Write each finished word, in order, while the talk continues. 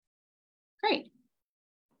Great.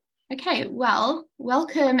 Okay, well,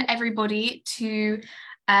 welcome everybody to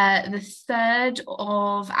the third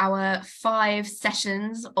of our 5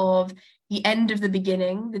 sessions of The End of the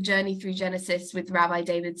Beginning, the Journey Through Genesis with Rabbi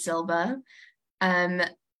David Silber. As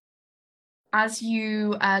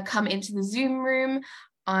you come into the Zoom room,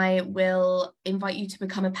 I will invite you to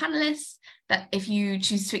become a panelist. That if you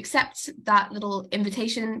choose to accept that little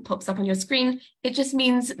invitation pops up on your screen, it just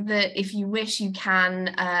means that if you wish, you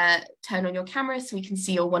can turn on your camera so we can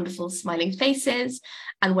see your wonderful smiling faces.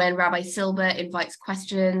 And when Rabbi Silber invites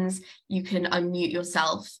questions, you can unmute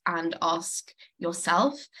yourself and ask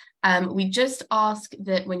yourself. We just ask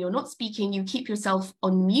that when you're not speaking, you keep yourself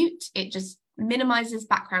on mute. It just minimizes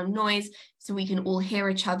background noise so we can all hear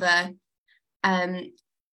each other.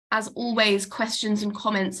 As always, questions and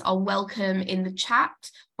comments are welcome in the chat,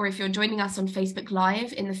 or if you're joining us on Facebook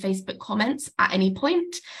Live, in the Facebook comments at any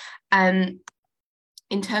point. In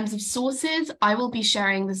terms of sources, I will be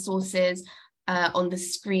sharing the sources on the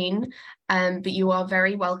screen, but you are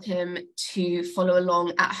very welcome to follow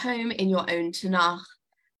along at home in your own Tanakh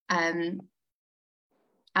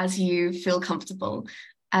as you feel comfortable.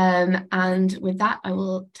 And with that, I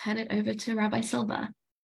will turn it over to Rabbi Silber.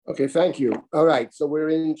 Okay, thank you. All right, so we're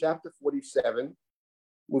in chapter 47,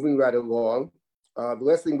 moving right along. The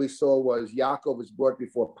last thing we saw was Yaakov was brought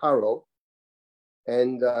before Paro,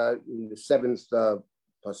 and in the 7th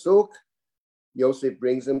pasuk, Yosef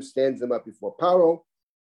brings him, stands him up before Paro,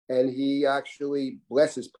 and he actually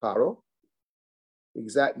blesses Paro.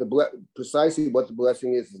 Precisely what the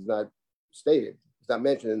blessing is not stated. It's not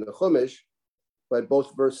mentioned in the Chumash, but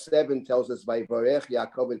both verse 7 tells us, Vayivarech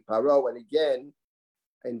Yaakov et Paro, and again,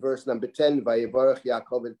 in verse number 10, Vayivarech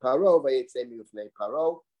Yaakov et Paro, Vayitzei mifnei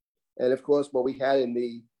Paro. And of course, what we had in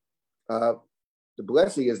the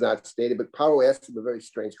blessing is not stated, but Paro asked him a very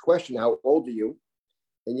strange question, how old are you?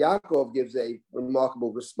 And Yaakov gives a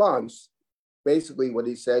remarkable response. Basically, what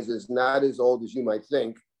he says is, not as old as you might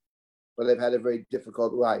think, but I've had a very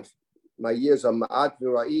difficult life. My years are ma'at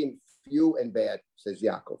v'ra'im, few and bad, says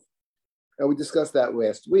Yaakov. And we discussed that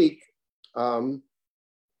last week.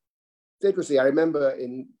 It's interesting. I remember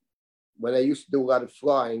when I used to do a lot of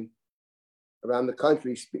flying around the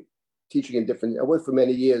country, teaching in different. I worked for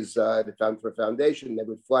many years at the time for a foundation. They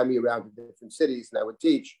would fly me around to different cities, and I would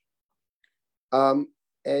teach. And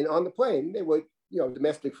on the plane, they would,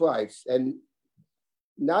 domestic flights, and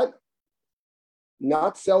not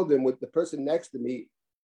seldom would the person next to me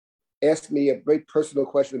ask me a very personal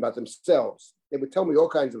question about themselves. They would tell me all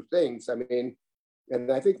kinds of things. I mean. And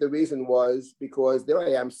I think the reason was because there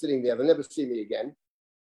I am sitting there. They'll never see me again.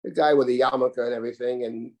 The guy with the yarmulke and everything,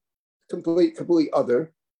 and completely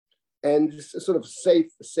other, and just a sort of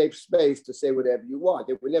safe space to say whatever you want.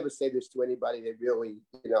 They would never say this to anybody that really,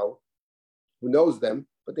 who knows them.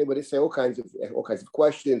 But they would say all kinds of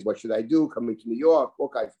questions. What should I do? Coming to New York, all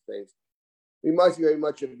kinds of things. It reminds me very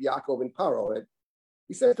much of Yaakov and Paro. And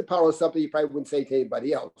he says to Paro something he probably wouldn't say to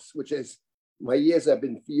anybody else, which is, my years have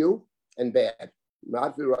been few and bad.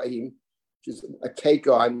 Ma'at v'ra'im, which is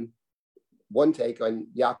one take on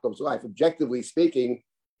Yaakov's life. Objectively speaking,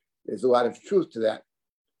 there's a lot of truth to that.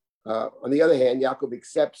 On the other hand, Yaakov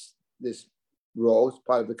accepts this role as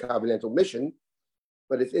part of the covenantal mission,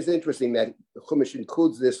 but it is interesting that the Chumash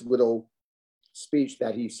includes this little speech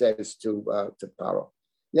that he says to Paro.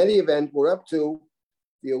 In any event, we're up to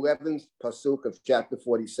the 11th pasuk of chapter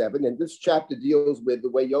 47, and this chapter deals with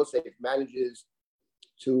the way Yosef manages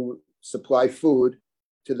to supply food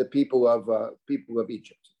to the people of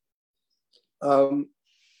Egypt. Now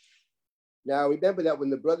remember that when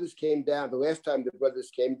the brothers came down, the last time the brothers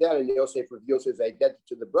came down and Yosef reveals his identity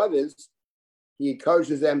to the brothers, he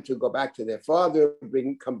encourages them to go back to their father,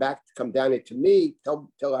 come down here to me,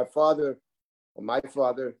 tell our father or my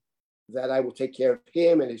father that I will take care of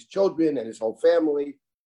him and his children and his whole family.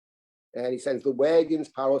 And he sends the wagons.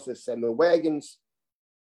 Paro says, send the wagons.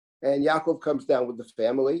 And Yaakov comes down with the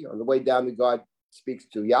family. On the way down, the God speaks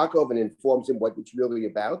to Yaakov and informs him what it's really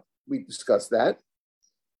about. We discussed that.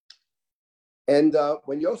 And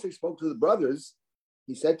when Yosef spoke to the brothers,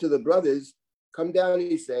 he said to the brothers, come down,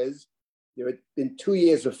 he says, there have been 2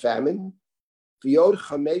 years of famine.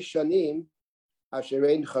 Joseph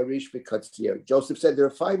said, there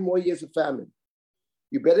are 5 more years of famine.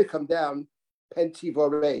 You better come down, penti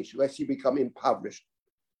voresh, lest you become impoverished.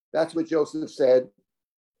 That's what Joseph said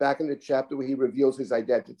back in the chapter where he reveals his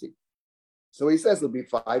identity. So he says there'll be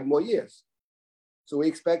 5 more years. So we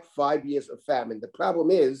expect 5 years of famine. The problem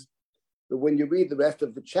is that when you read the rest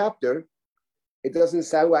of the chapter, it doesn't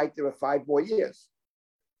sound like there are 5 more years.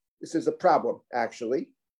 This is a problem, actually.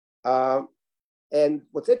 And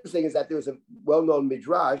what's interesting is that there's a well-known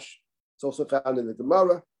midrash It's also found in the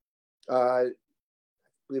Gemara. I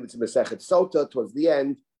believe it's in Masechet Sota towards the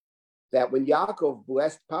end, that when Yaakov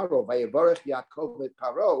blessed Paro, Vayevarech Yaakov et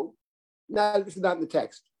Paro, now this is not in the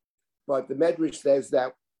text, but the Medrash says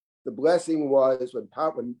that the blessing was when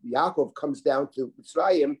Yaakov comes down to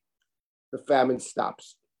Mitzrayim, the famine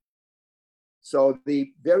stops. So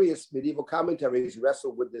the various medieval commentaries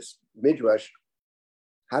wrestle with this midrash.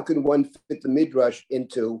 How can one fit the midrash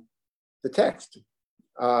into the text?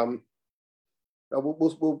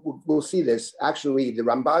 We'll see this. Actually, the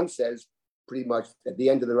Ramban says pretty much at the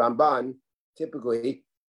end of the Ramban, typically,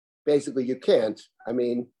 basically you can't. I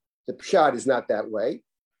mean, the Pshat is not that way,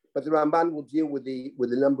 but the Ramban will deal with the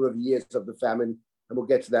number of years of the famine, and we'll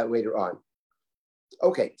get to that later on.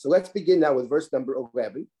 Okay, so let's begin now with verse number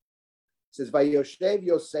 11. It says, "Vayoshev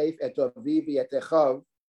Yosef et aviv et echav,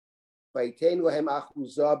 vayitein lahem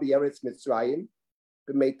achuzah b'eretz Mitzrayim,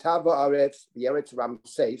 b'meitav haaretz b'eretz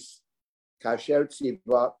Ramses, kasher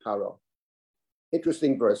tziva Paro."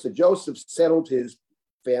 Interesting verse. So Joseph settled his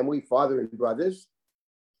family, father and brothers.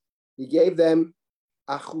 He gave them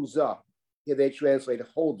achuzah. Here they translate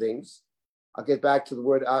holdings. I'll get back to the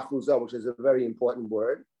word achuzah, which is a very important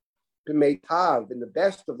word. B'meitav, in the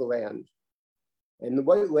best of the land. And the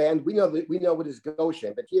land, we know what is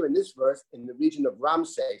Goshen, but here in this verse, in the region of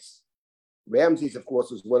Ramses, Ramses, of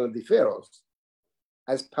course, was one of the pharaohs,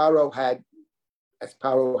 as Paro had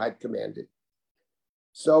commanded.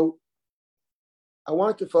 So I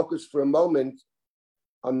wanted to focus for a moment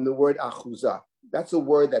on the word achuzah. That's a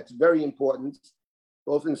word that's very important,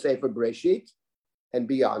 both in Sefer Bereshit and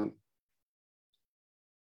beyond.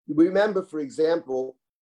 You remember, for example,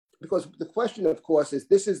 because the question, of course, is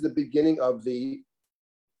this is the beginning of the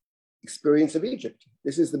experience of Egypt.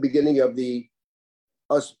 This is the beginning of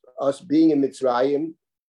us being in Mitzrayim,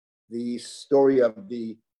 the story of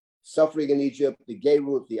the suffering in Egypt, the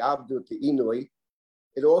Gerut, the Abdut, the Inui.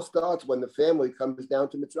 It all starts when the family comes down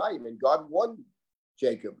to Mitzrayim, and God won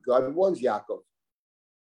Jacob. God warns Yaakov.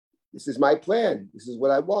 This is my plan. This is what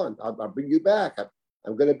I want. I'll bring you back.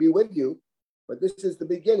 I'm going to be with you. But this is the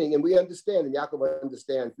beginning, and we understand, and Yaakov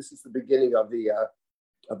understands, this is the beginning of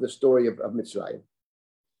the story of Mitzrayim.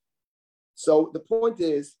 So the point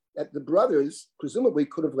is that the brothers presumably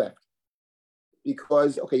could have left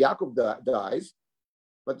because, okay, Yaakov dies,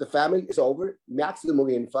 but the famine is over,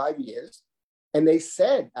 maximally in 5 years. And they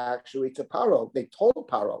said, actually, to Paro, they told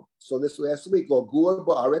Paro, so this last week, Logur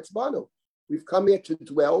ba'aretz banu. We've come here to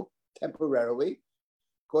dwell temporarily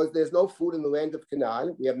because there's no food in the land of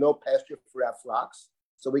Canaan. We have no pasture for our flocks.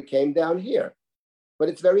 So we came down here. But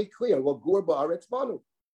it's very clear, Logur ba'aretz banu.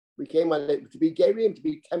 We came on to be Gerim, to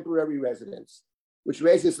be temporary residents, which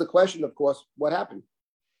raises the question, of course, what happened?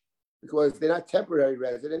 Because they're not temporary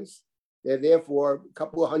residents. They're there for a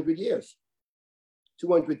couple of 100 years.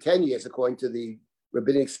 210 years, according to the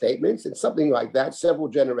rabbinic statements, and something like that, several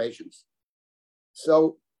generations.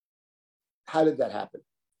 So how did that happen?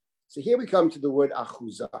 So here we come to the word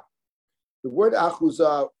achuzah. The word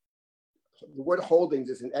achuzah, the word holdings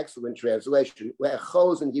is an excellent translation. Where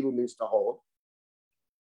echoz in Hebrew means to hold.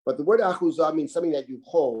 But the word achuzah means something that you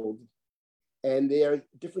hold, and there are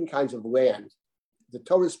different kinds of land. The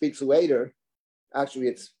Torah speaks later, actually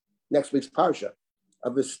it's next week's parsha,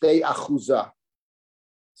 of the stay achuzah.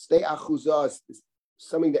 Stay achuzah is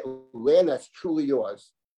something that land that's truly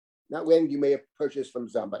yours, not land you may have purchased from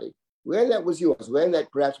somebody. Land that was yours, land that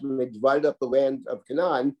perhaps when they divided up the land of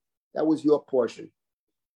Canaan, that was your portion.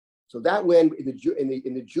 So that land in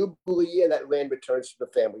the Jubilee year, that land returns to the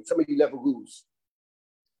family. Something you never lose.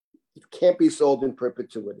 It can't be sold in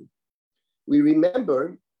perpetuity. We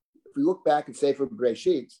remember, if we look back at Sefer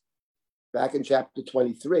Bereshit, back in chapter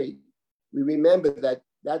 23, we remember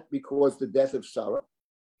that because the death of Sarah.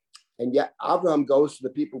 And yet Abraham goes to the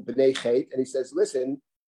people B'nai Chet and he says, listen,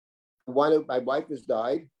 my wife has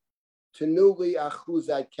died. Tenuli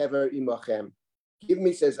achuzat kever imachem. Give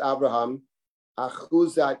me, says Abraham,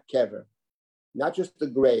 achuzat kever. Not just the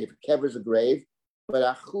grave. Kever is a grave, but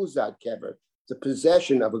achuzat kever. The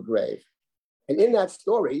possession of a grave. And in that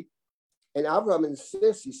story, and Abraham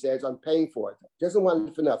insists, he says, on paying for it. He doesn't want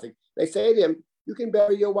it for nothing. They say to him, you can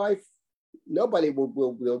bury your wife. Nobody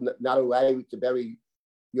will not allow you to bury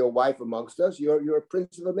your wife amongst us. You're a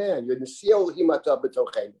prince of a man. You're Nesiel Himata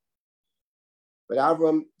B'tochenu. But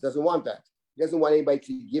Abraham doesn't want that. He doesn't want anybody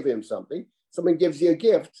to give him something. Someone gives you a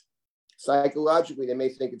gift. Psychologically, they may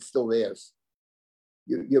think it's still theirs.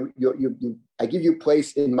 I give you a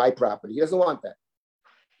place in my property. He doesn't want that.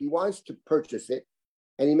 He wants to purchase it,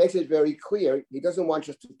 and he makes it very clear. He doesn't want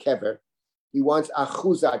just a kever. He wants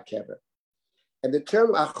achuzat kever. And the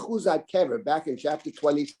term achuzat kever, back in chapter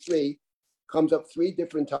 23, comes up 3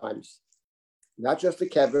 different times. not just the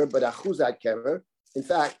kever, but achuzat kever. In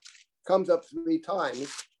fact, comes up 3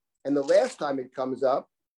 times, and the last time it comes up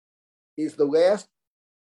is the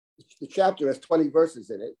chapter has 20 verses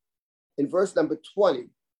in it. In verse number 20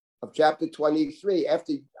 of chapter 23,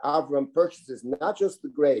 after Avram purchases not just the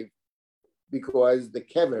grave, because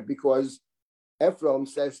Ephraim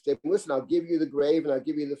says to him, listen, I'll give you the grave and I'll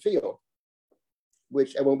give you the field.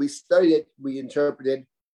 And when we studied it, we interpreted,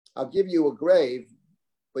 I'll give you a grave,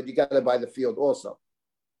 but you got to buy the field also.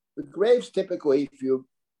 The graves typically, if you,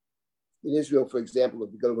 in Israel, for example,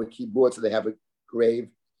 if you go to a kibbutz, so they have a grave,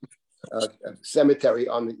 a cemetery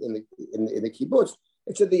in the kibbutz,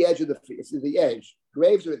 it's at the edge of it's at the edge.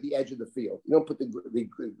 Graves are at the edge of the field. You don't put the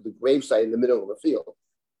gravesite in the middle of the field.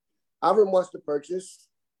 Avram wants to purchase.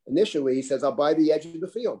 Initially, he says, I'll buy the edge of the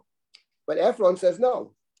field. But Ephron says,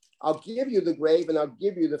 no, I'll give you the grave and I'll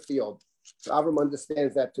give you the field. So Avram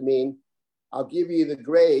understands that to mean, I'll give you the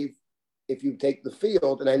grave if you take the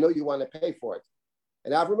field, and I know you want to pay for it.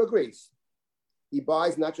 And Avram agrees. He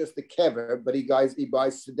buys not just the kever, but he buys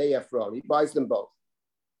Sedei Ephron. He buys them both.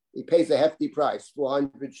 He pays a hefty price,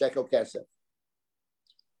 400 shekel kesef.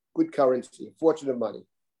 Good currency, a fortune of money.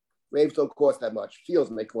 Graves don't cost that much.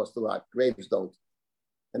 Fields may cost a lot. Graves don't.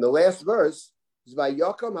 And the last verse is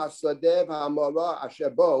Vayokam hasadeh ha'amora asher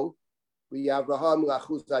bo v'Avraham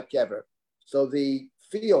lachuzat kever. So the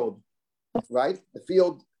field, right? The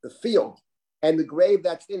field, and the grave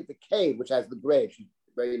that's in the cave, which has the grave, she's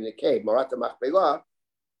buried in the cave, Marata Machpelah,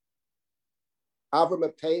 Avram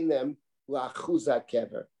obtained them lachuzat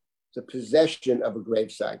kever, the possession of a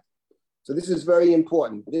gravesite. So this is very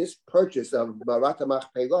important. This purchase of Marata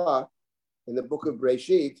Machpelah in the book of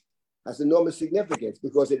Breshit has enormous significance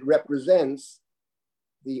because it represents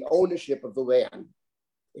the ownership of the land.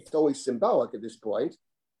 It's always symbolic at this point,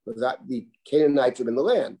 because the Canaanites are in the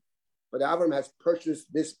land. But Avram has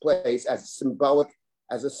purchased this place as symbolic,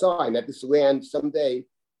 as a sign that this land someday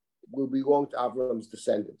will belong to Avram's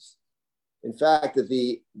descendants. In fact,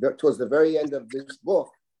 towards the very end of this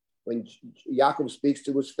book, when Yaakov speaks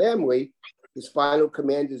to his family, his final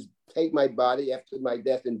command is, take my body after my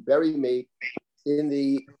death and bury me in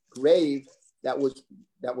the grave that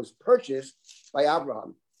was purchased by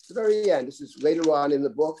Abraham. The very end. This is later on in the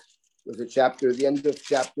book. There's the end of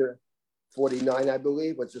chapter 49, I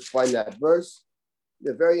believe. Let's just find that verse.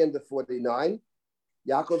 The very end of 49,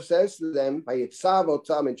 Yaakov says to them, Vayitzav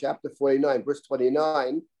otam, in chapter 49, verse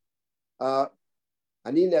 29, Ani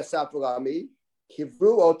nesaf lami,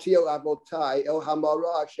 kivru oti el avotai el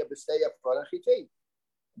hamara shebestei Ephron achiti.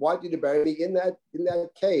 Why did you bury me in that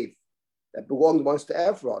cave that belonged once to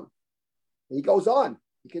Ephron? And he goes on.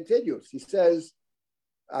 He continues. He says,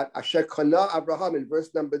 Asher kana Abraham, in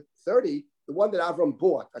verse number 30, the one that Avram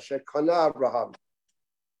bought, Asher kana Abraham,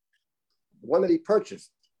 the one that he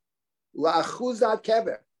purchased. La'achuzat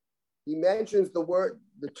kever. He mentions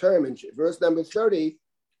the term in verse number 30,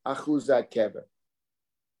 achuzat kever.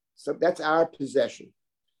 So that's our possession.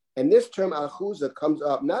 And this term achuzah comes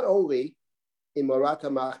up not only in Marata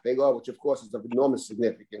Machpelah, which of course is of enormous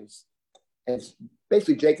significance, and it's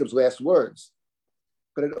basically Jacob's last words,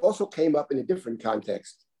 but it also came up in a different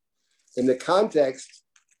context. In the context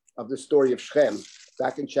of the story of Shechem,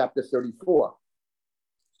 back in chapter 34. The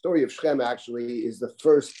story of Shechem actually is the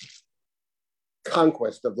first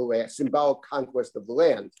conquest of the land, symbolic conquest of the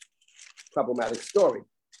land. Problematic story.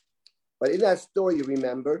 But in that story, you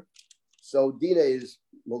remember, so Dinah is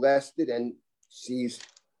molested and she's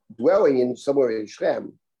dwelling in somewhere in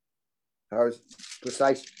Shechem. Her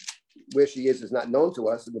precise where she is not known to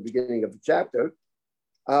us in the beginning of the chapter.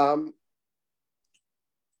 But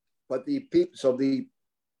the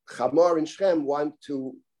Chamor in Shechem wants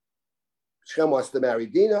to marry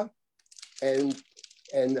Dinah, and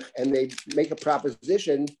they make a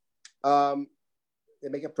proposition. They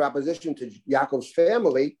make a proposition to Yaakov's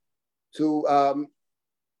family to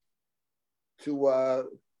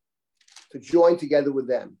join together with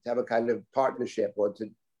them, to have a kind of partnership, or to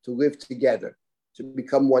live together, to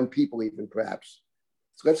become one people, even perhaps.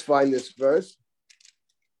 So let's find this verse.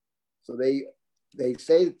 So they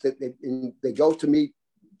say that they go to meet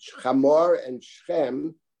Chamor and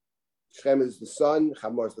Shechem. Shechem is the son,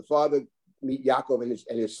 Chamor is the father, meet Yaakov and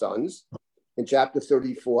his sons in chapter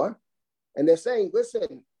 34. And they're saying,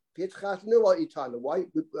 listen, why,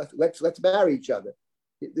 let's marry each other.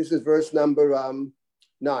 This is verse number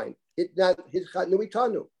 9. You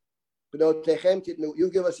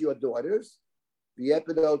give us your daughters. You'll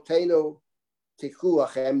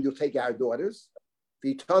take our daughters.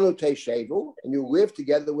 And you live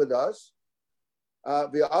together with us.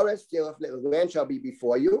 The land shall be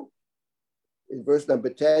before you. In verse number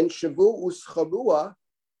 10, Shavu uschabua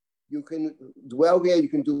you can dwell here, you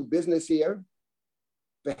can do business here.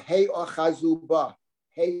 Hey or chazuba,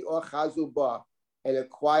 and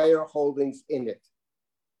acquire holdings in it.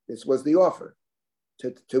 This was the offer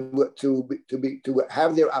to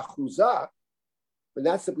have their achuzah, but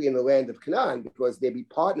not simply in the land of Canaan, because they'd be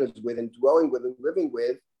partners with and dwelling with and living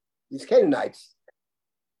with these Canaanites,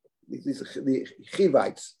 the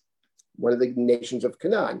Chivites, one of the nations of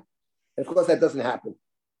Canaan. And of course, that doesn't happen.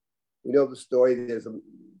 We know the story.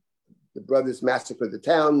 The brothers massacre the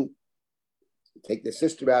town, take their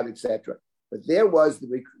sister out, etc. But there was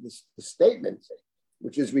the statement,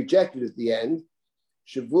 which is rejected at the end.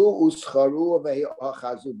 Shavu uscharu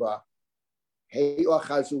ve'achazu ba. Hey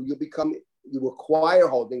achazu, you acquire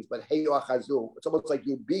holdings, but hey achazu, it's almost like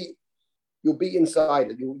you'll be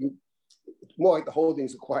inside it. It's more like the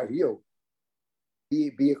holdings acquire you.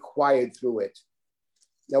 Be acquired through it.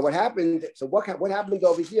 Now, what happened? So, what happened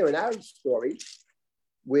over here in our story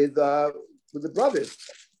with the brothers?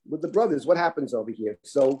 With the brothers, what happens over here?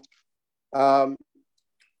 So, Vaitenuhem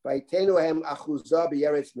achuzah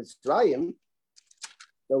b'yeretz Mitzrayim.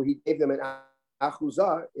 So he gave them an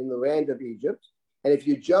achuzah in the land of Egypt. And if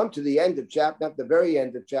you jump to the end of chapter, not the very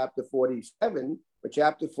end of chapter 47, but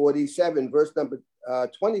chapter 47, verse number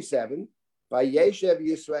 27, Vayeshev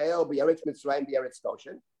Yisrael b'yeretz Mitzrayim b'yeretz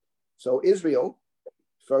Goshen. So Israel,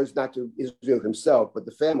 refers not to Israel himself, but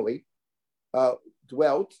the family,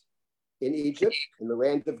 dwelt in Egypt, in the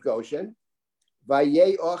land of Goshen.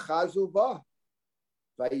 Vayei ochazu ba,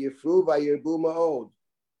 vayifru vayirbu ma'od.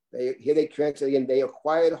 Here they translate and they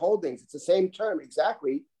acquired holdings. It's the same term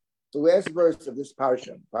exactly. The last verse of this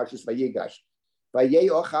parsha, Parshas Vayigash. Vayei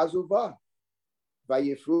ochazu ba,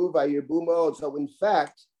 vayifru vayirbu ma'od. So in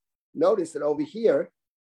fact, notice that over here,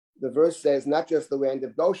 the verse says not just the land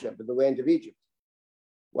of Goshen, but the land of Egypt.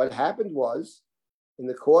 What happened was, in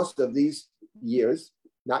the course of these years,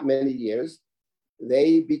 not many years,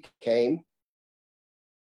 they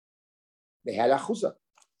had achuzah.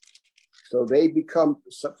 So they become,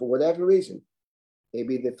 for whatever reason,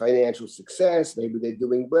 maybe the financial success, maybe they're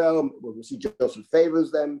doing well, we'll see Joseph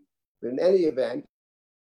favors them, but in any event,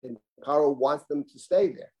 and Paro wants them to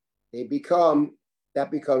stay there. That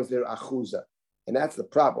becomes their achuzah. And that's the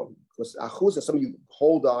problem, because achuzah, something you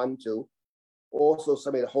hold on to, also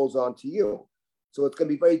somebody that holds on to you. So it's going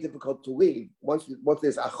to be very difficult to leave. Once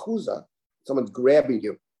there's achuzah, someone's grabbing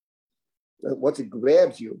you. Once it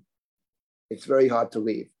grabs you, it's very hard to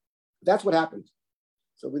leave. That's what happens.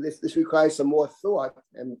 So this requires some more thought,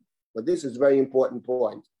 but this is a very important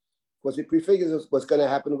point, because it prefigures what's going to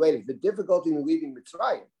happen later. The difficulty in leaving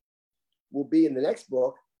Mitzrayim will be in the next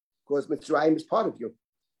book, because Mitzrayim is part of you,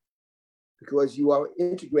 because you are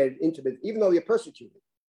integrated into it, even though you're persecuted,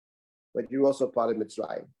 but you're also part of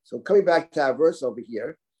Mitzrayim. So coming back to our verse over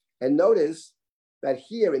here, and notice that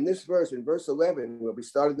here in this verse, in verse 11, where we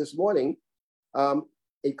started this morning,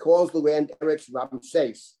 it calls the land Eretz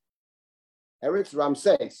Ramses. Eretz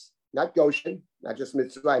Ramses, not Goshen, not just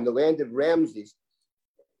Mitzrayim, the land of Ramses.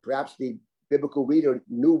 Perhaps the biblical reader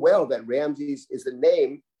knew well that Ramses is the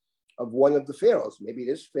name of one of the pharaohs. Maybe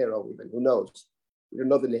it is Pharaoh even, who knows? We don't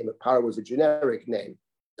know the name. Paro was a generic name,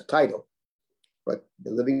 a title, but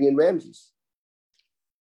they're living in Ramses.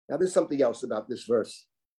 Now there's something else about this verse.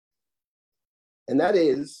 And that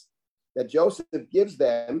is that Joseph gives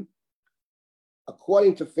them,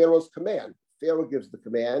 according to Pharaoh's command. Pharaoh gives the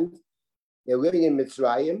command. They're living in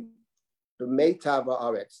Mitzrayim, the Meitav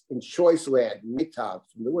Haaretz, in choice land, Meitav,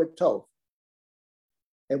 from the word Tov.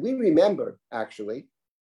 And we remember, actually,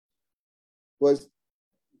 was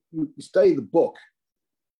you study the book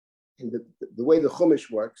and the way the Chumash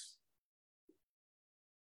works,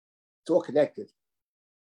 it's all connected.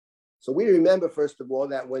 So we remember, first of all,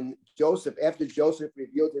 that when after Joseph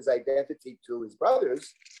revealed his identity to his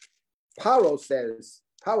brothers, Paro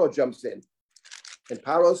jumps in. And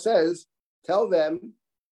Paro says, tell the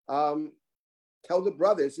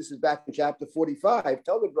brothers, this is back in chapter 45,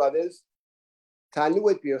 tell the brothers, Tanu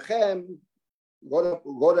et birchem,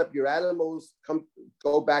 load up your animals,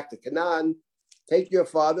 go back to Canaan, take your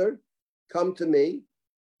father, come to me.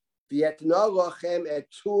 V'yetna lochem et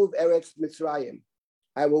tuv eretz Mitzrayim.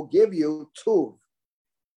 I will give you tuv,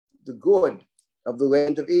 the good of the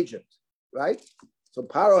land of Egypt, right? So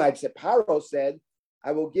Paro said,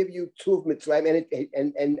 I will give you tuv Mitzrayim,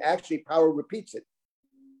 and actually Paro repeats it.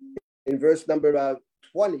 In verse number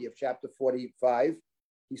 20 of chapter 45,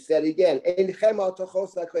 he said again,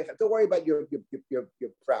 don't worry about your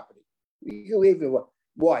property. You leave it.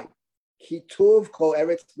 Why? Ki tuv kol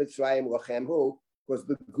eretz Mitzrayim lochem hu, because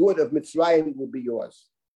the good of Mitzrayim will be yours.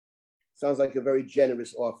 Sounds like a very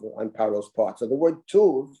generous offer on Paro's part. So the word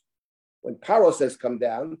tuv, when Paro says come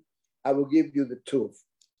down, I will give you the tuv.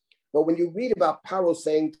 But when you read about Paro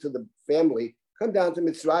saying to the family, come down to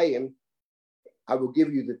Mitzrayim, I will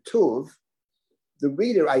give you the tuv, the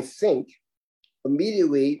reader, I think,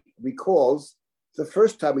 immediately recalls the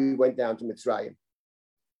first time we went down to Mitzrayim.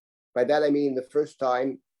 By that I mean the first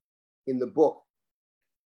time in the book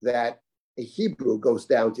that a Hebrew goes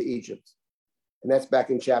down to Egypt. And that's back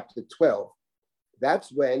in chapter 12.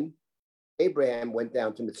 That's when Abraham went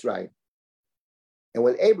down to Mitzrayim. And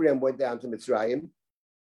when Abraham went down to Mitzrayim,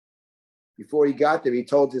 before he got there, he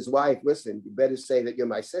told his wife, listen, you better say that you're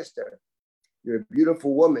my sister. You're a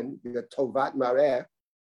beautiful woman. You're Tovat Mareh.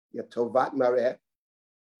 You're Tovat Mareh.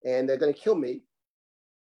 And they're going to kill me.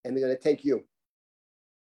 And they're going to take you.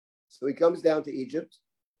 So he comes down to Egypt.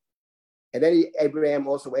 And then Abraham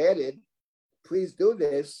also added, please do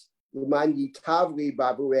this.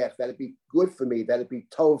 That it be good for me, that it be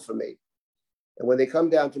tov for me. And when they come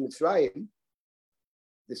down to Mitzrayim,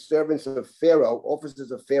 the servants of Pharaoh,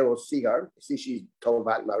 officers of Pharaoh, see her. See she's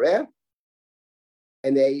Tovat Mareh,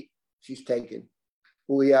 and she's taken.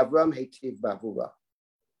 But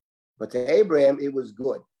to Abraham, it was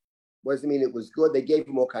good. What does it mean it was good? They gave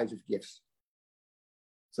him all kinds of gifts.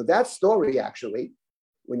 So that story, actually,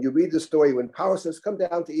 when you read the story, when Paro says, come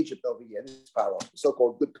down to Egypt over here, this is Paro, the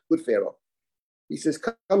so-called good Pharaoh. He says,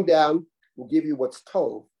 come down, we'll give you what's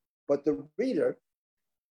told. But the reader,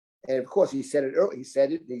 and of course he said it earlier,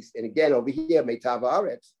 and again over here, Meitav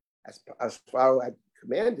Haaretz, as Pharaoh had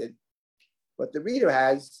commanded, but the reader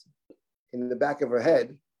has in the back of her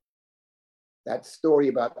head that story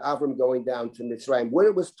about Avram going down to Mitzrayim, where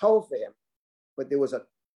it was told for him, but there was a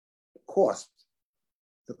cost.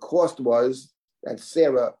 The cost was that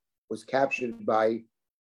Sarah was captured by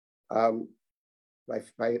the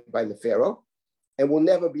Pharaoh and will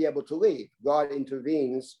never be able to leave. God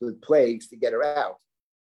intervenes with plagues to get her out.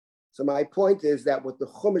 So my point is that what the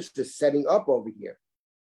Chumash is setting up over here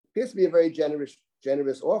appears to be a very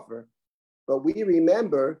generous offer, but we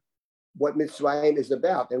remember what Mitzrayim is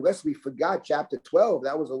about. Unless we forgot chapter 12,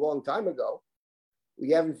 that was a long time ago. We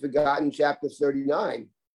haven't forgotten chapter 39,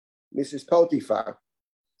 Mrs. Potiphar.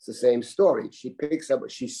 It's the same story. She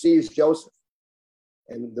sees Joseph.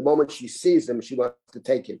 And the moment she sees him, she wants to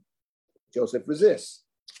take him. Joseph resists,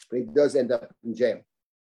 but he does end up in jail.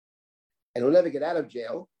 And he'll never get out of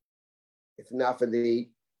jail if not for the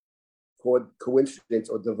coincidence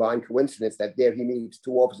or divine coincidence that there he meets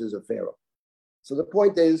two officers of Pharaoh. So the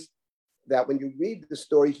point is that when you read the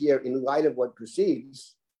story here in light of what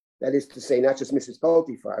precedes, that is to say, not just Mrs.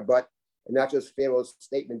 Potiphar, but and not just Pharaoh's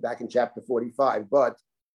statement back in chapter 45, but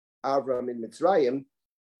Avram in Mitzrayim,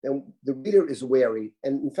 then the reader is wary.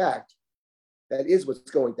 And in fact, that is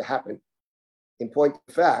what's going to happen. In point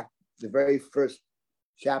of fact, the very first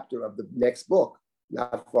chapter of the next book,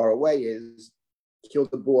 not far away, is kill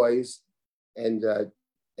the boys and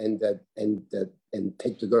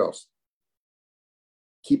take the girls.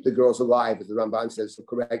 Keep the girls alive, as the Ramban says so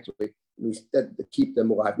correctly. Means that keep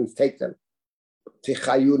them alive means take them.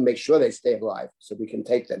 Tichayun, make sure they stay alive so we can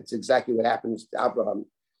take them. It's exactly what happens to Abraham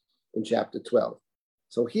in chapter 12.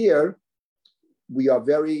 So here we are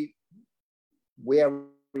very wary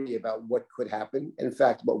about what could happen, and in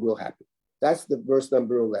fact, what will happen. That's the verse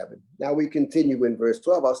number 11. Now we continue in verse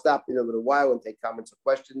 12. I'll stop in a little while and take comments or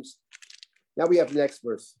questions. Now we have the next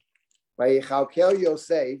verse. Vayichalkel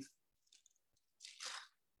Yosef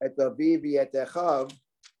et aviv et echav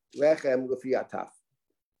lechem lefi ataf.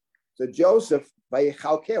 So Joseph,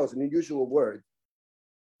 vayichalkel, is an unusual word.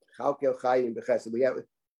 Chalkel chayim b'chesed. We have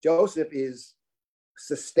Joseph is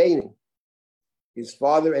sustaining his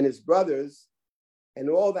father and his brothers and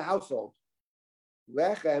all the household.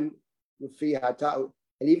 Lechem lefi ataf,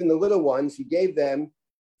 and even the little ones, he gave them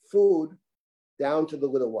food down to the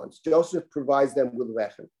little ones. Joseph provides them with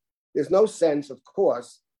lechem. There's no sense, of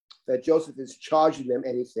course, that Joseph is charging them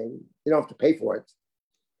anything. They don't have to pay for it.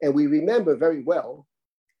 And we remember very well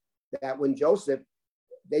that when Joseph,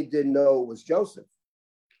 they didn't know it was Joseph.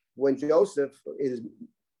 When Joseph is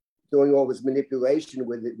doing all this manipulation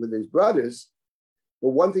with his brothers, the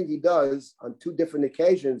one thing he does on two different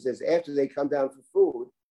occasions is after they come down for food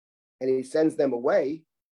and he sends them away,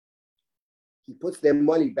 he puts their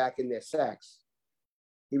money back in their sacks.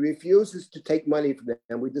 He refuses to take money from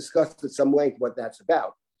them. We discussed at some length what that's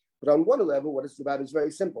about. But on one level, what it's about is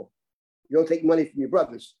very simple. You don't take money from your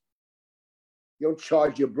brothers. You don't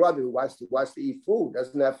charge your brother who wants to eat food,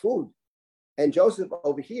 doesn't have food. And Joseph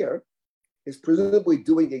over here is presumably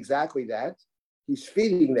doing exactly that. He's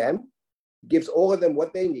feeding them, gives all of them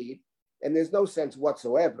what they need, and there's no sense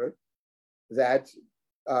whatsoever that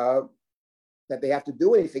they have to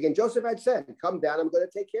do anything. And Joseph had said, come down, I'm going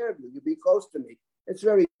to take care of you. You be close to me. It's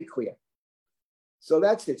very clear. So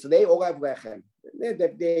that's it. So they all have lechem.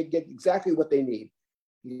 They get exactly what they need.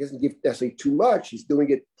 He doesn't give necessarily too much. He's doing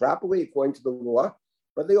it properly according to the law,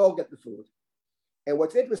 but they all get the food. And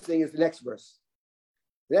what's interesting is the next verse.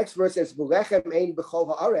 The next verse says, "V'lechem ein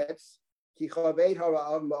b'chol haaretz ki chavei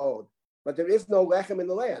hara'av ma'od." But there is no lechem in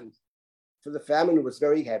the land, for the famine was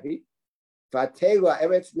very heavy. V'atela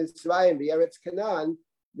eretz Mitzrayim v'eretz Canaan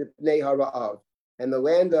mipnei hara'av, and the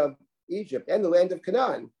land of Egypt and the land of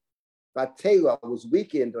Canaan, V'atela was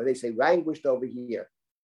weakened, or they say languished over here,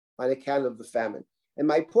 on account of the famine. And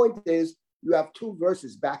my point is, you have two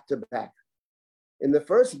verses back to back. In the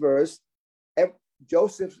first verse,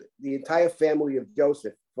 Joseph, the entire family of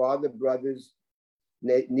Joseph, father, brothers,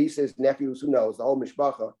 nieces, nephews, who knows, the whole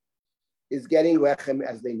mishpacha, is getting lechem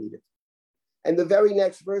as they need it. And the very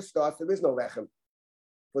next verse starts, there is no lechem,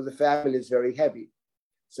 for the famine is very heavy.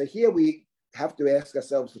 So here we have to ask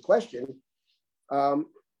ourselves the question,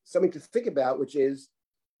 something to think about, which is,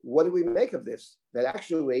 what do we make of this? That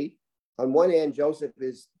actually, on one hand, Joseph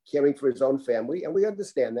is caring for his own family, and we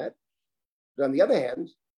understand that. But on the other hand,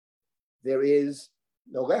 there is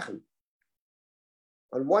no lechem.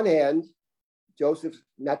 On one hand, Joseph's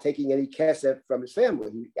not taking any kesef from his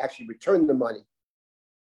family. He actually returned the money.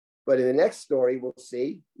 But in the next story, we'll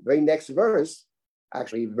see, very next verse,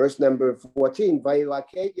 actually verse number 14,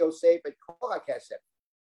 Vayilaked Yosef et kol hakesef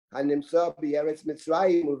hanimsa b'eretz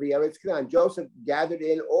Mitzrayim u'b'eretz Canaan. Joseph gathered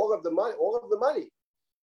in all of the money.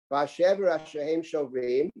 V'ashever ashehem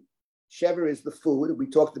shovrim. Shever is the food. We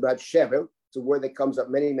talked about shever. It's a word that comes up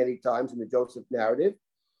many, many times in the Joseph narrative.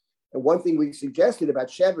 And one thing we suggested about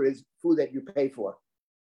shever is food that you pay for.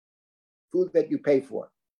 Food that you pay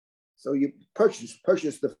for. So you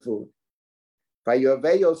purchase the food. And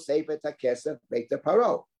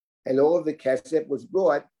all of the kesef was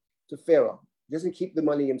brought to Pharaoh. He doesn't keep the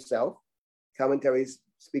money himself. Commentaries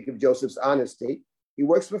speak of Joseph's honesty. He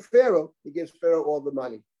works for Pharaoh. He gives Pharaoh all the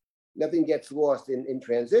money. Nothing gets lost in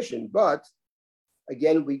transition. But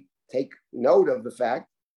again, we take note of the fact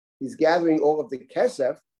he's gathering all of the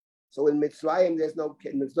kesef. So in Mitzrayim,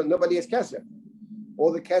 nobody has kesef.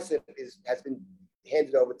 All the kesef has been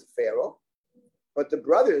handed over to Pharaoh. But the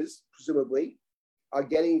brothers, presumably, are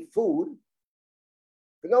getting food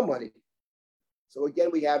for no money. So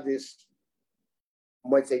again, we have this, I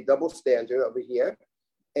might say, double standard over here.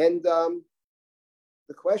 And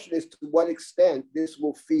the question is, to what extent this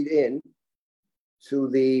will feed in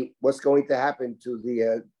to what's going to happen to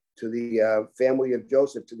the family of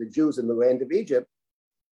Joseph, to the Jews in the land of Egypt,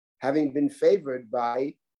 having been favored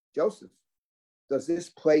by Joseph. Does this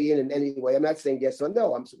play in any way? I'm not saying yes or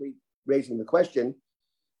no. I'm simply raising the question.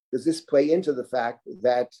 Does this play into the fact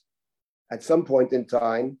that at some point in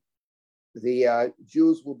time, the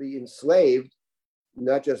Jews will be enslaved,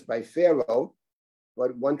 not just by Pharaoh,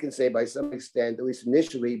 but one can say by some extent, at least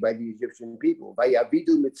initially, by the Egyptian people. And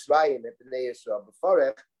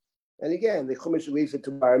again, the Chumash leaves it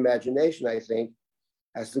to our imagination, I think,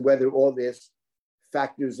 as to whether all this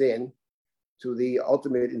factors in to the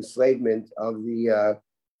ultimate enslavement of the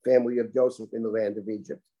family of Joseph in the land of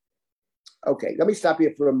Egypt. Okay, let me stop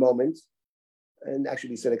here for a moment. And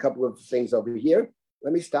actually, we said a couple of things over here.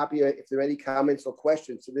 Let me stop here if there are any comments or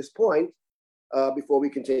questions to this point before we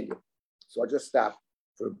continue. So I'll just stop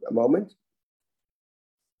for a moment.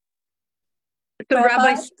 The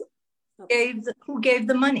rabbis who gave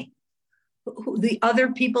the money? The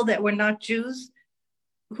other people that were not Jews?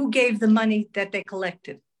 Who gave the money that they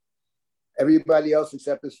collected? Everybody else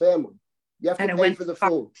except his family. You have to pay for the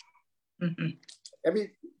food. Mm-hmm.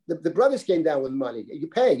 The brothers came down with money. You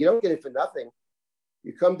pay. You don't get it for nothing.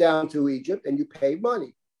 You come down to Egypt and you pay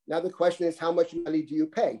money. Now the question is, how much money do you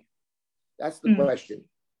pay? That's the question.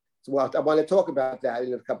 So I want to talk about that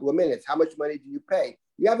in a couple of minutes. How much money do you pay?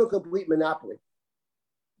 You have a complete monopoly.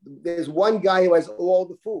 There's one guy who has all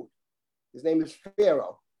the food. His name is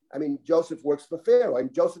Pharaoh. I mean, Joseph works for Pharaoh.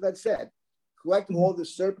 And Joseph had said, collect all the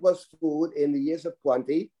surplus food in the years of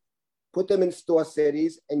plenty, put them in store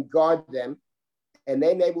cities and guard them. And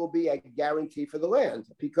then they will be a guarantee for the land,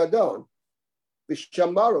 Picadon.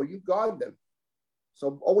 Vishamaro, you guard them.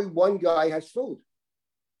 So only one guy has food.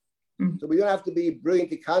 So we don't have to be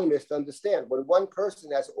brilliant economists to understand. When one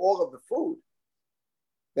person has all of the food,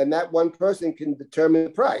 then that one person can determine the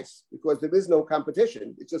price because there is no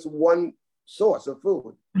competition. It's just one source of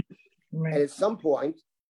food. Right. And at some point,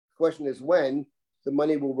 the question is when the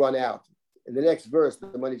money will run out. In the next verse,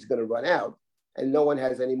 the money's going to run out and no one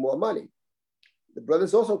has any more money. The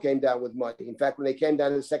brothers also came down with money. In fact, when they came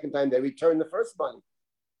down the second time, they returned the first money.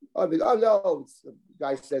 Oh no, the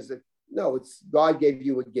guy says that, no, it's God gave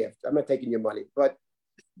you a gift. I'm not taking your money. But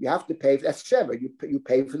You have to pay. That's sheva. You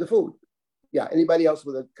pay for the food. Yeah. Anybody else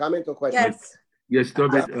with a comment or question? Yes. Yes,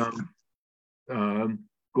 David.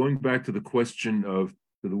 Going back to the question of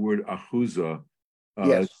the word achuza,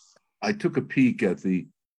 Yes. I took a peek at the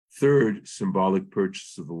third symbolic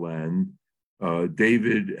purchase of the land.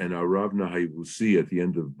 David and Aravna Hayvusi at the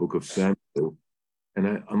end of the book of Samuel.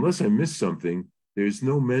 And unless I missed something, there's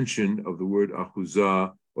no mention of the word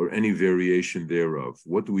achuza or any variation thereof.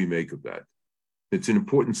 What do we make of that? It's an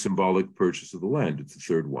important symbolic purchase of the land. It's the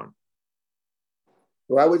third one.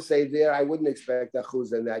 Well, I would say there, I wouldn't expect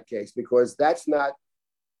achuza in that case because that's not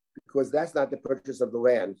the purchase of the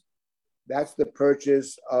land. That's the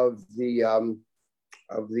purchase of the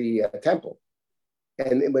temple.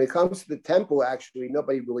 And when it comes to the temple, actually,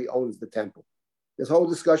 nobody really owns the temple. There's a whole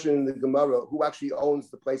discussion in the Gemara who actually owns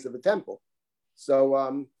the place of the temple.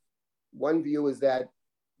 So one view is that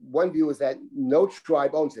no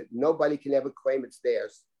tribe owns it. Nobody can ever claim it's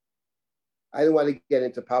theirs. I don't want to get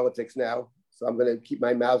into politics now, so I'm going to keep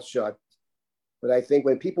my mouth shut. But I think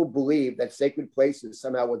when people believe that sacred places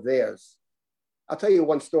somehow are theirs, I'll tell you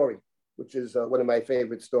one story, which is one of my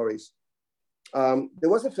favorite stories. There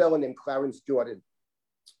was a fellow named Clarence Jordan.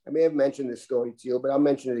 I may have mentioned this story to you, but I'll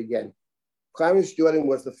mention it again. Clarence Jordan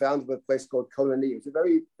was the founder of a place called Konani. He was a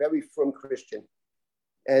very, very firm Christian.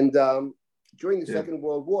 And during the Second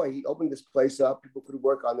World War, he opened this place up. People could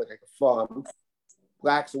work on it like a farm.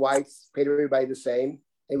 Blacks, whites, paid everybody the same.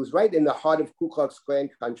 It was right in the heart of Ku Klux Klan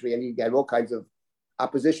country, and he had all kinds of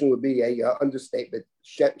opposition would be a understatement,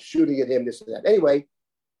 shooting at him, this and that. Anyway,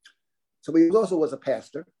 so he also was a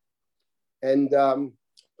pastor and a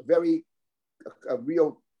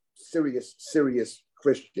real serious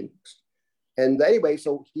Christian. And anyway,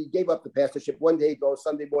 so he gave up the pastorship. One day he goes,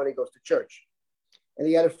 Sunday morning, goes to church. And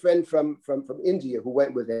he had a friend from India who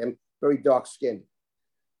went with him, very dark skinned.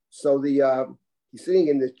 So he's sitting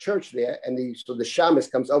in the church there, and the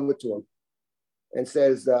shamus comes over to him and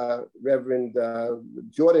says, Reverend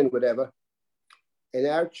Jordan, whatever, in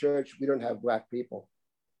our church, we don't have black people.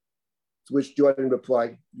 To which Jordan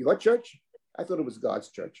replied, your church? I thought it was God's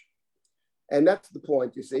church. And that's the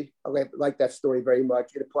point, you see. I like that story very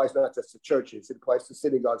much. It applies not just to churches, it applies to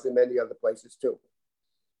synagogues and many other places too.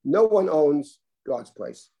 No one owns God's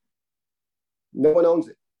place. No one owns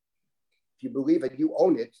it. If you believe that you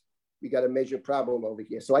own it, we got a major problem over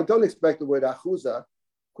here. So I don't expect the word achuza,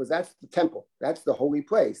 because that's the temple. That's the holy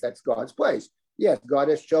place. That's God's place. Yes, God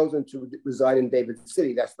has chosen to reside in David's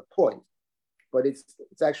city. That's the point. But it's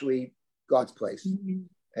actually God's place. Mm-hmm.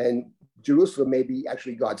 And Jerusalem may be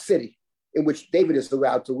actually God's city, in which David is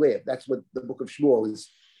allowed to live. That's what the book of Shmuel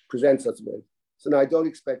presents us with. So no, I don't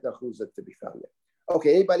expect achuza to be found there.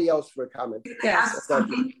 Okay, anybody else for a comment? Yes.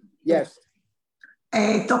 Yes.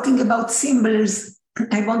 Talking about symbols,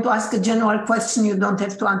 I want to ask a general question. You don't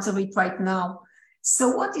have to answer it right now.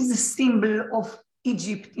 So what is the symbol of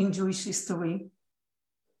Egypt in Jewish history?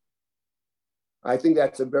 I think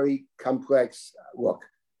that's a very complex look.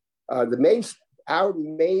 Our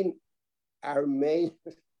main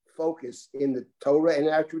focus in the Torah and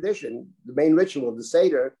our tradition, the main ritual of the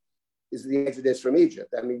Seder, is the Exodus from Egypt.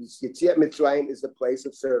 That means Yetziat Mitzrayim is a place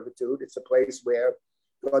of servitude. It's a place where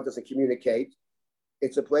God doesn't communicate.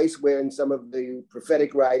 It's a place where in some of the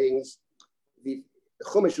prophetic writings, the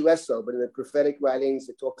Chumash less so, but in the prophetic writings,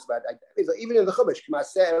 it talks about, even in the Chumash,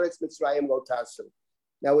 K'maseh Eretz Mitzrayim lo tasu.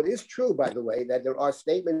 Now, it is true, by the way, that there are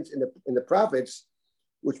statements in the prophets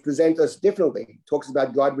which present us differently. It talks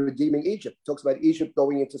about God redeeming Egypt. It talks about Egypt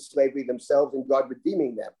going into slavery themselves and God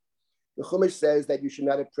redeeming them. The Chumash says that you should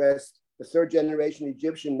not oppress the third generation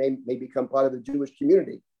Egyptian may become part of the Jewish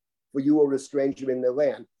community, for you will estrange them in their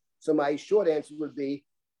land. So my short answer would be,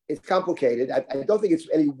 it's complicated. I don't think it's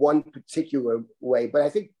any one particular way, but I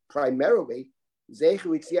think primarily,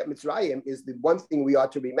 Zechu Yetziat Mitzrayim is the one thing we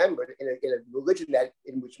ought to remember in a religion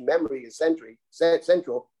in which memory is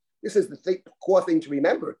central. This is the core thing to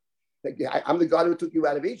remember. I'm the God who took you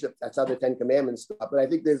out of Egypt. That's how the Ten Commandments start. But I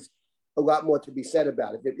think there's a lot more to be said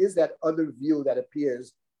about it. There is that other view that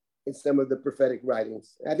appears in some of the prophetic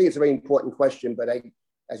writings. I think it's a very important question, but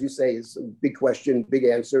as you say, it's a big question, big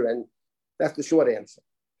answer, and that's the short answer.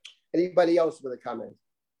 Anybody else with a comment?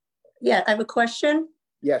 Yeah, I have a question.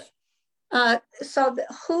 Yes.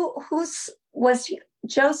 Was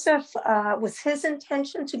Joseph, was his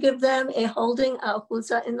intention to give them a holding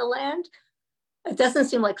achuza in the land? It doesn't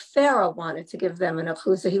seem like Pharaoh wanted to give them an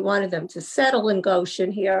achuza. He wanted them to settle in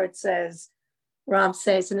Goshen. Here it says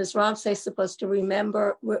Ramses, and is Ramses supposed to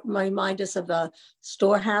remind us of the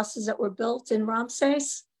storehouses that were built in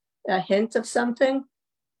Ramses? A hint of something?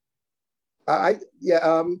 Well,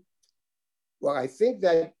 I think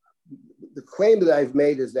that the claim that I've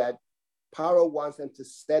made is that Paro wants them to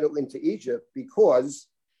settle into Egypt because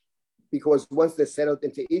once they're settled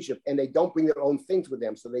into Egypt and they don't bring their own things with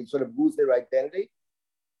them, so they sort of lose their identity.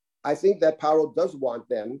 I think that Paro does want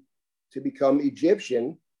them to become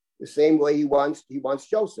Egyptian the same way he wants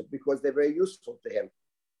Joseph, because they're very useful to him.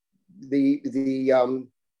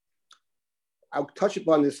 I'll touch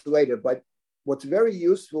upon this later, but what's very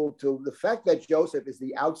useful to the fact that Joseph is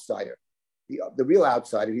the outsider, the real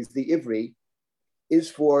outsider, he's the Ivri,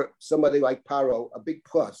 is for somebody like Paro a big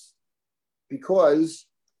plus, because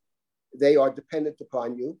they are dependent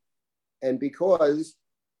upon you, and because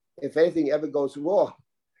if anything ever goes wrong,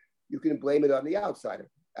 you can blame it on the outsider.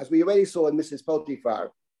 As we already saw in Mrs.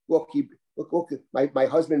 Potiphar, look, my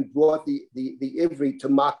husband brought the Ivri to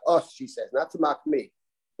mock us, she says, not to mock me,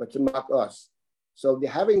 but to mock us. So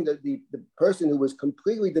having the person who was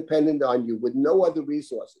completely dependent on you with no other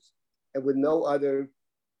resources and with no other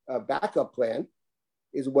backup plan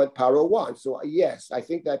is what Paro wants. So yes, I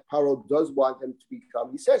think that Paro does want them to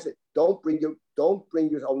become, he says it, don't bring your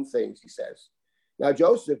own things, he says. Now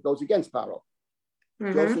Joseph goes against Paro.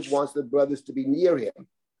 Mm-hmm. Joseph wants the brothers to be near him.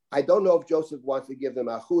 I don't know if Joseph wants to give them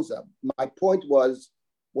a chuzah. My point was,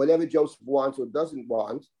 whatever Joseph wants or doesn't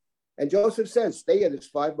want, and Joseph says, stay here, there's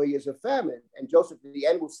 5 more years of famine. And Joseph at the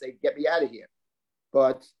end will say, get me out of here.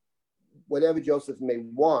 But whatever Joseph may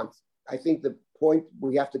want, I think the point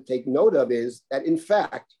we have to take note of is that in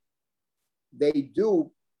fact, they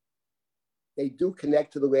do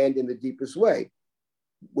connect to the land in the deepest way,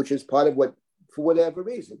 which is part of what, for whatever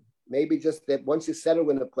reason, maybe just that once you settle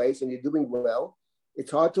in a place and you're doing well,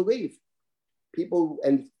 it's hard to leave. People,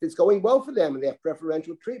 and it's going well for them and they have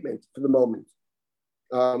preferential treatment for the moment.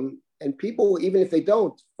 And people, even if they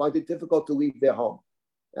don't, find it difficult to leave their home.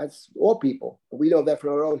 That's all people. We know that from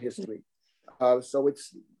our own history. So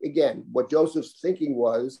it's, again, what Joseph's thinking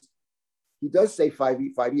was, he does say 5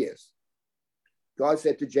 years. God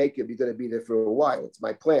said to Jacob, you're going to be there for a while. It's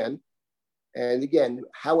my plan. And again,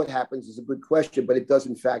 how it happens is a good question, but it does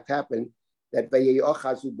in fact happen that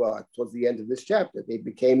towards the end of this chapter, they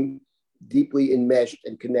became deeply enmeshed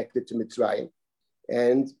and connected to Mitzrayim.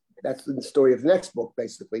 And that's the story of the next book,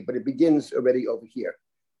 basically, but it begins already over here.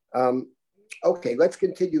 Okay, let's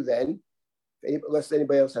continue then. Unless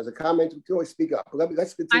anybody else has a comment, we can always speak up.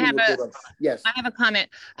 Let's continue. Yes. I have a comment.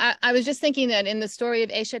 I was just thinking that in the story of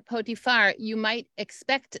Eshet Potiphar, you might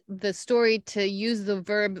expect the story to use the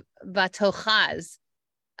verb vatochaz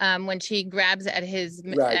when she grabs at his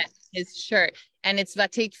shirt, and it's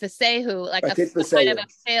vatik v'sehu, like a kind of a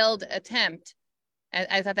failed attempt.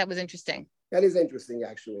 I thought that was interesting. That is interesting,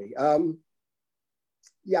 actually.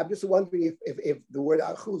 Yeah, I'm just wondering if the word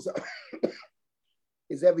achuzah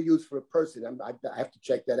is ever used for a person. I have to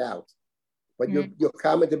check that out. But your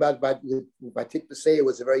comment about vatik v'sehu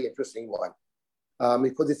was a very interesting one,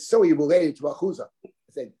 because it's so related to achuzah.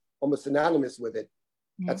 It's almost synonymous with it.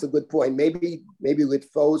 That's a good point. Maybe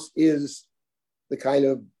litvos is the kind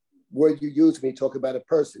of word you use when you talk about a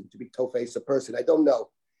person, to be tofes a person. I don't know.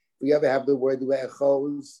 If we ever have the word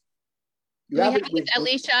le'echos. Do we have it with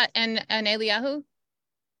Elisha and Eliyahu?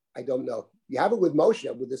 I don't know. You have it with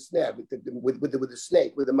Moshe, with the snare, with the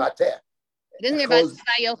snake, with the mateh. Isn't there about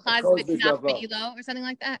or something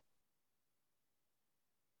like that?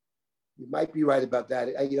 You might be right about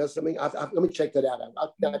that. You know something? Let me check that out.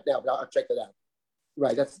 Not now, but I'll check that out.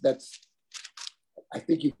 Right, that's. I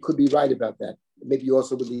think you could be right about that. Maybe you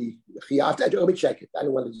also with the chiyat. Let me check it. I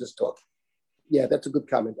don't want to just talk. Yeah, that's a good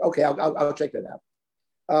comment. Okay, I'll check that out.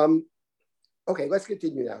 Okay, let's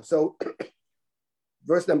continue now. So,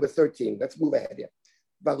 verse number 13. Let's move ahead here.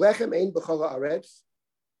 V'lechem ein b'chol haaretz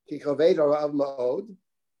ki chaved harav ma'od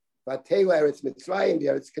v'ateilu eretz Mitzrayim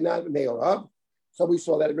v'eretz Canaan v'mei harav. So we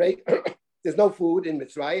saw that already. There's no food in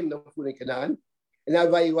Mitzrayim, no food in Canaan. And now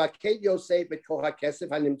vayilaket Yosef et kol hakesef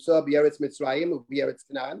hanimtza b'eretz Mitzrayim u'b'eretz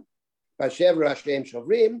Canaan v'ashev rashem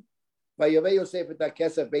shovrim vayavei Yosef et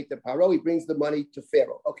hakesef beit Paro. He brings the money to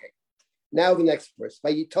Pharaoh. Okay. Now the next verse.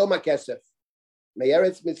 Vayitom hakesef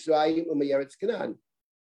me'eretz Mitzrayim u'me'eretz Canaan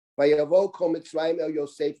vayavo kol Mitzrayim el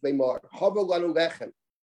Yosef leimar havo lanu lechem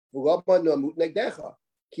v'lo namut negdecha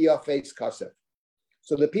ki afeis kasef.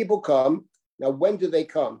 So the people come. Now, when do they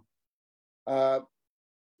come?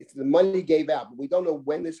 If the money gave out, but we don't know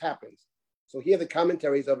when this happens. So here the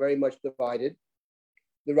commentaries are very much divided.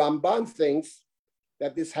 The Ramban thinks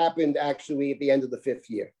that this happened actually at the end of the 5th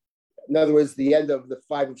year. In other words, the end of the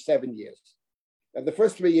 5 of 7 years. Now, the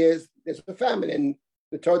first 3 years, there's a famine, and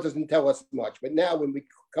the Torah doesn't tell us much. But now when we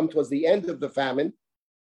come towards the end of the famine,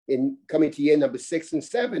 in coming to year number 6 and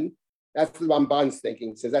 7, that's the Ramban's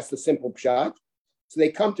thinking. It says that's the simple pshat. So they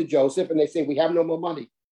come to Joseph and they say, we have no more money.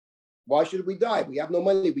 Why should we die? We have no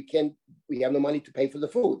money. We have no money to pay for the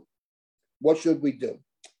food. What should we do?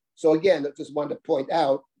 So again, I just want to point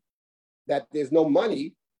out that there's no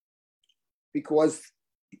money because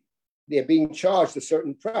they're being charged a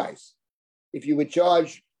certain price. If you would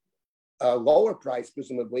charge a lower price,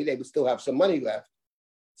 presumably, they would still have some money left.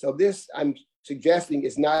 So this, I'm suggesting,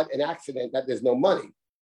 is not an accident that there's no money.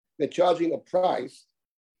 They're charging a price,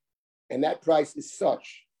 and that price is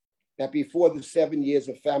such that before the 7 years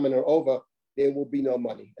of famine are over, there will be no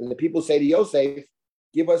money. And the people say to Yosef,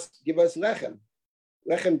 give us lechem.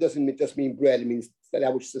 Lechem doesn't just mean bread, it means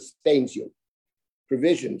that which sustains you.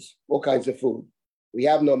 Provisions, all kinds of food. We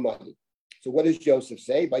have no money. So what does Joseph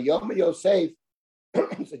say? By Yom Yosef,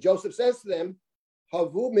 so Joseph says to them,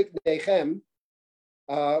 Havu miknechem,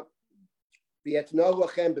 so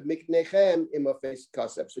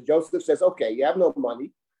Joseph says, okay, you have no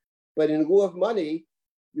money, but in lieu of money,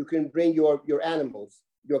 you can bring your animals,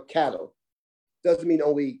 your cattle. Doesn't mean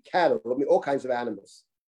only cattle, I mean all kinds of animals.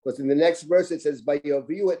 Because in the next verse it says,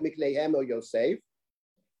 Vayoviu et miknehem el Yosef,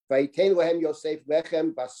 Vayiten lohem Yosef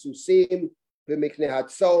lechem basusim b'mikneh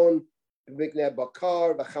hatzon b'mikneh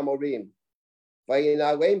bakar v'chamorim.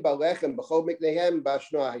 Vayinaleim balechem b'chol miknehem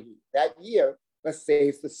b'ashnoahi. That year, let's say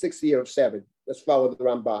it's the 6th year of 7. Let's follow the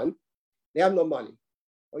Ramban. They have no money.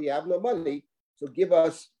 Oh, you have no money, so give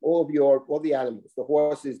us all the animals, the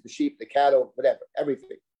horses, the sheep, the cattle, whatever,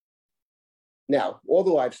 everything. Now, all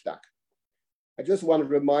the livestock. I just want to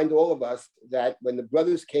remind all of us that when the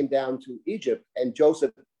brothers came down to Egypt and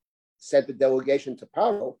Joseph sent the delegation to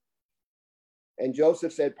Paro, and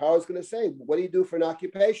Joseph said, Paro's going to say, what do you do for an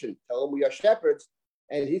occupation? Tell him we are shepherds.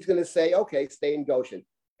 And he's going to say, okay, stay in Goshen.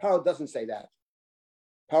 Paro doesn't say that.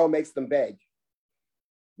 Paro makes them beg.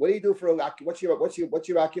 What do you do for what's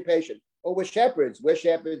your occupation? Oh, we're shepherds. We're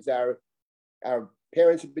shepherds. Our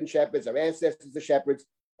parents have been shepherds. Our ancestors are shepherds.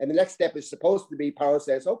 And the next step is supposed to be, Paro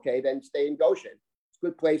says, okay, then stay in Goshen. It's a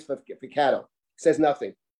good place for cattle. He says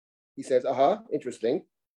nothing. He says, interesting.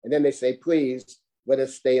 And then they say, please, let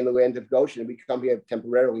us stay in the land of Goshen. We come here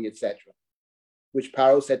temporarily, etc. Which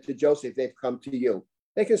Paro said to Joseph, they've come to you.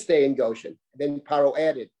 They can stay in Goshen. And then Paro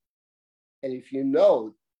added, and if you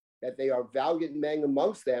know that they are valiant men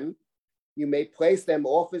amongst them, you may place them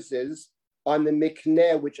offices on the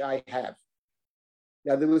mikneh which I have.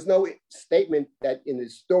 Now, there was no statement that in the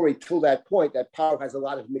story till that point that Paro has a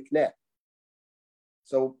lot of mikneh.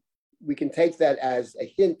 So we can take that as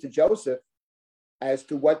a hint to Joseph as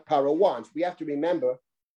to what Paro wants. We have to remember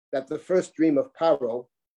that the first dream of Paro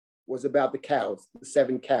was about the cows, the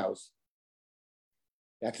 7 cows.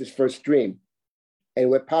 That's his first dream. And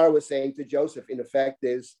what Paro was saying to Joseph, in effect,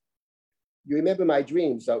 is, you remember my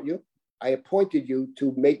dreams, don't you? I appointed you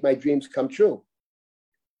to make my dreams come true.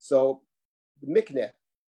 So the mikneh,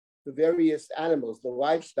 the various animals, the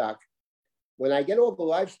livestock, when I get all the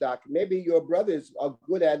livestock, maybe your brothers are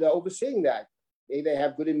good at overseeing that. Maybe they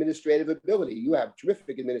have good administrative ability. You have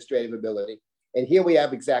terrific administrative ability. And here we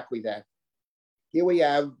have exactly that. Here we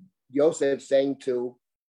have Joseph saying to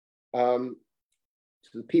the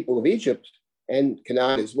people of Egypt, and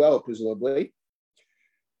Canaan as well, presumably,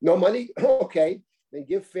 no money? Okay, then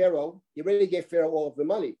give Pharaoh, you already gave Pharaoh all of the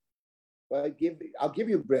money. But I'll give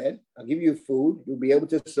you bread, I'll give you food, you'll be able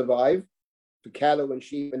to survive the cattle and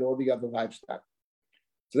sheep and all the other livestock.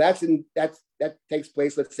 So that takes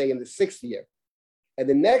place, let's say, in the 6th year. And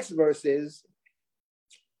the next verse is,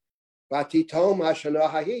 Vatitom Hashana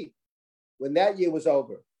Hahi, when that year was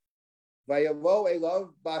over. Vayavo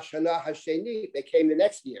Elav Bashana Hasheni, they came the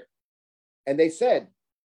next year. And they said,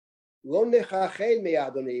 Lo nechachen me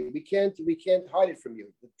Adoni, we can't hide it from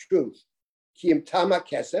you, the truth. Ki im tama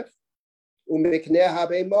kesef, umikneh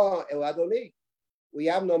habema el Adoni. We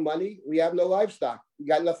have no money, we have no livestock, we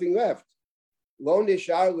got nothing left. Lo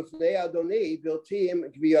nishar lifnei Adoni biltim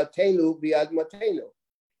gviyatenu biadmatenu.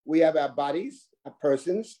 We have our bodies, our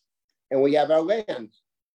persons, and we have our land.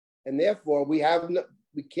 And therefore we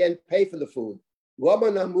can't pay for the food. Why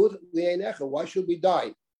should we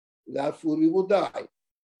die? Without food, we will die.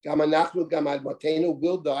 Gamanachnu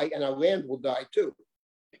will die, and our land will die too.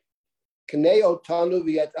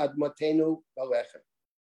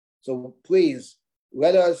 So please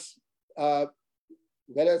let us,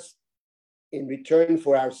 in return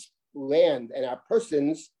for our land and our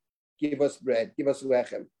persons, give us bread, give us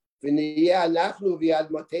lechem. And we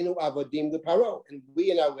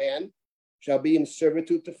in our land shall be in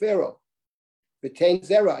servitude to Pharaoh.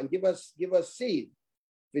 And give us seed.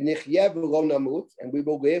 And we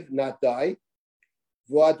will live, not die.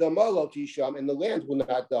 And the land will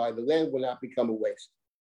not die. The land will not become a waste.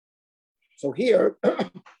 So here,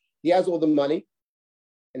 he has all the money,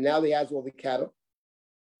 and now he has all the cattle.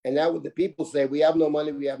 And now when the people say, we have no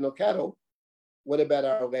money, we have no cattle, what about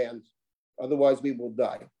our land? Otherwise we will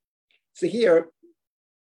die. So here,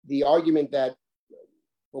 the argument that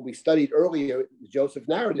what we studied earlier, Joseph's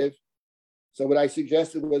narrative, so what I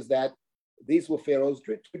suggested was that these were Pharaoh's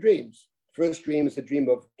dreams. First dream is the dream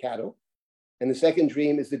of cattle, and the second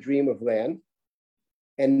dream is the dream of land.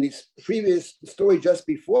 And this previous story just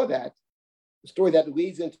before that, the story that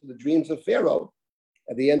leads into the dreams of Pharaoh,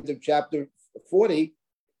 at the end of chapter 40,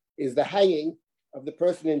 is the hanging of the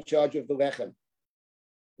person in charge of the Lechem,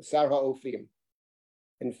 the Sar HaOfim.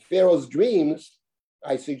 And Pharaoh's dreams,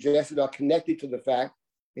 I suggested, are connected to the fact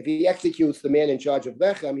if he executes the man in charge of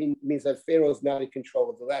Lechem, he means that Pharaoh is not in control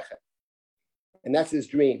of the Lechem. And that's his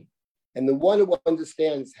dream. And the one who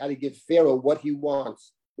understands how to give Pharaoh what he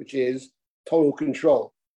wants, which is total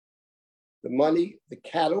control, the money, the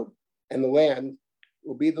cattle, and the land,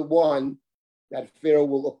 will be the one that Pharaoh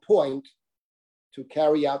will appoint to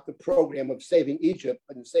carry out the program of saving Egypt,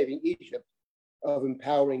 and saving Egypt, of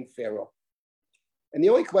empowering Pharaoh. And the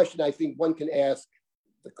only question I think one can ask,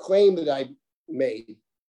 the claim that I made,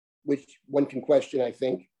 which one can question, I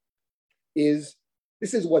think, is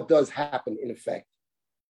this is what does happen in effect.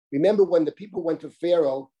 Remember when the people went to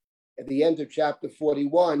Pharaoh at the end of chapter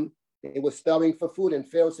 41, they were starving for food, and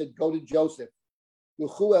Pharaoh said, go to Joseph.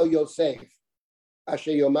 L'chu el Yosef,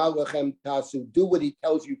 asher yomar lechem tasu, do what he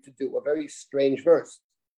tells you to do. A very strange verse.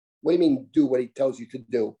 What do you mean, do what he tells you to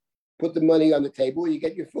do? Put the money on the table, you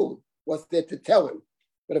get your food. What's there to tell him?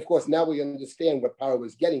 But of course, now we understand what Pharaoh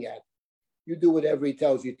was getting at. You do whatever he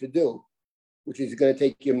tells you to do, which is going to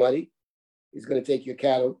take your money, he's going to take your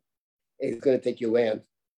cattle, and he's going to take your land.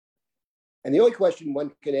 And the only question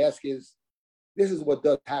one can ask is, this is what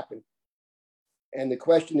does happen. And the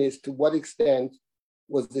question is, to what extent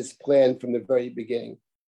was this planned from the very beginning?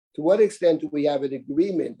 To what extent do we have an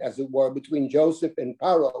agreement, as it were, between Joseph and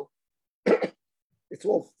Pharaoh? It's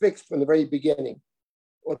all fixed from the very beginning.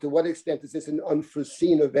 Or to what extent is this an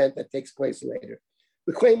unforeseen event that takes place later?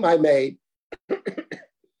 The claim I made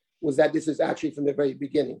was that this is actually from the very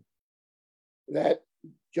beginning. That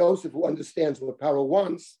Joseph, who understands what Pharaoh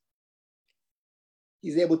wants,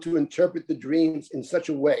 he's able to interpret the dreams in such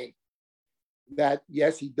a way that,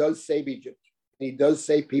 yes, he does save Egypt. He does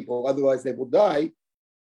save people, otherwise they will die.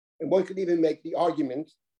 And one could even make the argument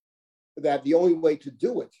that the only way to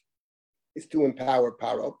do it is to empower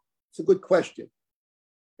Pharaoh. It's a good question.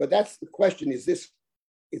 But that's the question, is this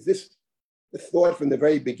the thought from the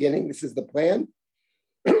very beginning? This is the plan?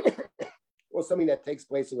 Or something that takes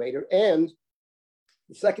place later? And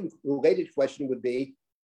the second related question would be,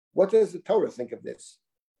 what does the Torah think of this?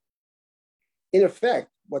 In effect,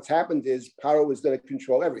 what's happened is Pharaoh is going to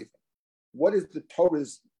control everything. What is the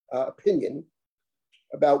Torah's opinion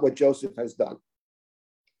about what Joseph has done?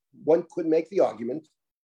 One could make the argument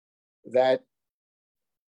that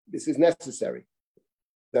this is necessary,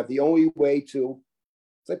 that the only way to,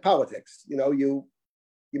 it's like politics, you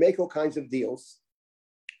make all kinds of deals,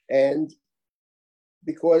 and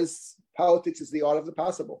because politics is the art of the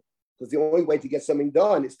possible, because the only way to get something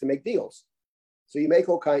done is to make deals. So you make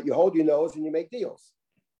you hold your nose and you make deals.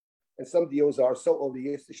 And some deals are so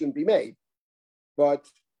obvious they shouldn't be made. But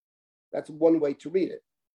that's one way to read it.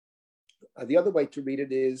 The other way to read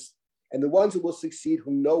it is, and the ones who will succeed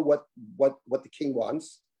who know what the king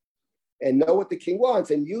wants, and know what the king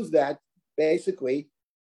wants, and use that basically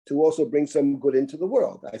to also bring some good into the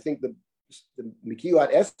world. I think the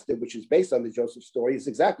Megillat Esther, which is based on the Joseph story, is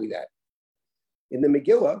exactly that. In the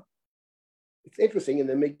Megillah, it's interesting, in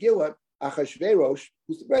the Megillah, Achashverosh,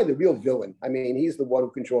 who's the real villain, I mean, he's the one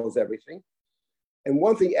who controls everything. And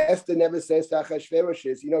one thing Esther never says to Achashverosh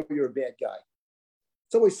is, you're a bad guy.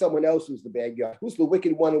 It's always someone else who's the bad guy. Who's the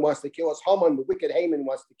wicked one who wants to kill us? Haman, the wicked Haman,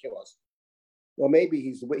 wants to kill us. Well, maybe he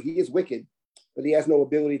is wicked, but he has no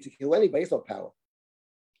ability to kill anybody. He has no power.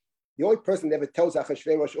 The only person that ever tells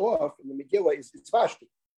Achashverosh off in the Megillah is Vashti.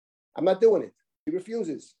 I'm not doing it. He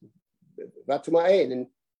refuses. Not to my aid. And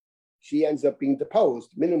she ends up being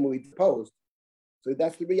deposed, minimally deposed. So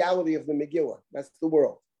that's the reality of the Megillah. That's the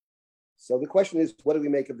world. So the question is, what do we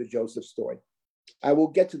make of the Joseph story? I will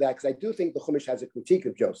get to that because I do think the Chumash has a critique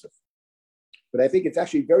of Joseph. But I think it's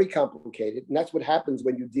actually very complicated. And that's what happens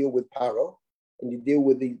when you deal with Paro and you deal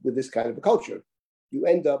with this kind of a culture. You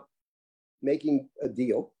end up making a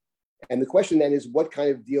deal. And the question then is, what kind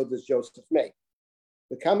of deal does Joseph make?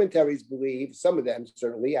 The commentaries believe, some of them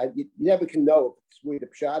certainly, you never can know if it's really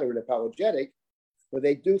a pshat or an apologetic, but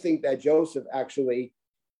they do think that Joseph actually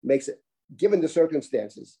makes it, given the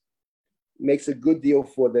circumstances, makes a good deal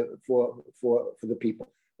for the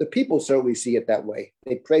people. The people certainly see it that way.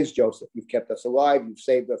 They praise Joseph. You've kept us alive. You've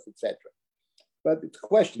saved us, etc. but it's a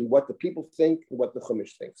question what the people think and what the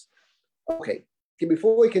Chumash thinks. Okay,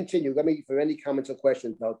 before we continue, for any comments or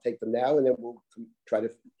questions, I'll take them now, and then we'll try to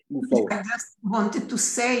move forward. I just wanted to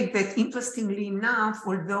say that, interestingly enough,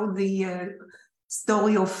 although the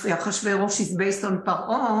story of Achashverosh is based on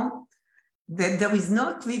Paro, that there is no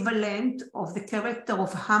equivalent of the character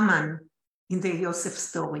of Haman in the Yosef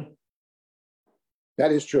story.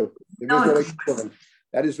 That is true. There is no equivalent.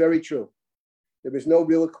 That is very true. There is no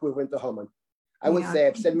real equivalent to Haman. I would say,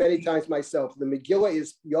 I've said many times myself, the Megillah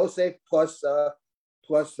is Yosef plus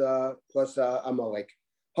Amalek.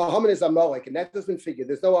 Haman is Amalek, and that doesn't figure.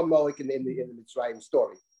 There's no Amalek in the Mitzrayim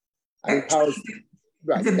story. I mean,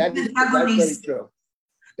 right. That's very true.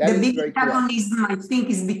 The big antagonism, I think,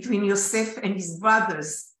 is between Yosef and his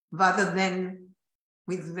brothers, rather than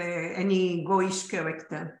with any Goyish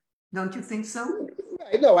character. Don't you think so?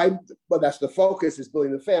 No, well, that's the focus, is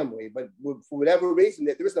building the family. But for whatever reason,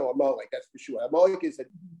 there is no Amalek. That's for sure. Amalek is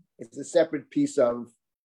a separate piece of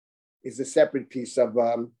the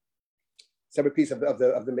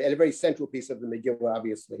and a very central piece of the Megillah,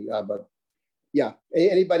 obviously. But yeah,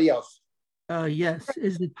 anybody else? Yes.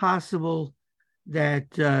 Is it possible that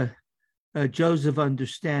Joseph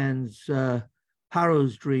understands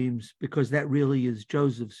Paro's dreams, because that really is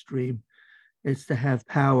Joseph's dream? It's to have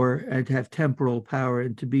power and to have temporal power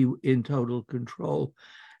and to be in total control.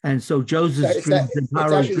 And so Joseph's dreams and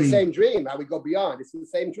Paro's dreams. It's actually the same dream. How we go beyond. It's the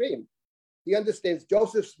same dream. He understands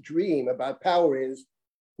Joseph's dream about power is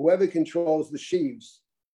whoever controls the sheaves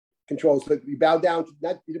controls. They bow down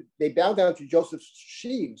to Joseph's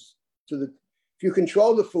sheaves. If you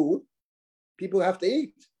control the food, people have to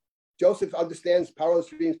eat. Joseph understands Paro's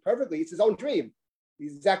dreams perfectly. It's his own dream.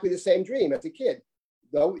 It's exactly the same dream as a kid.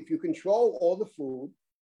 Though, if you control all the food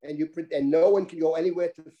and no one can go anywhere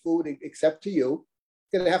to the food except to you,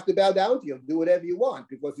 you're going to have to bow down to you, do whatever you want,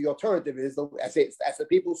 because the alternative is, as the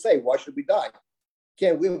people say, why should we die?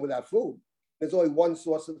 Can't live without food. There's only one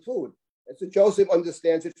source of food. And so Joseph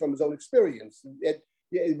understands it from his own experience. It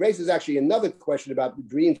raises actually another question about the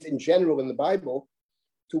dreams in general in the Bible.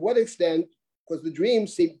 To what extent, because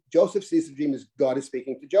Joseph sees the dream as God is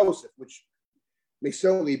speaking to Joseph, which may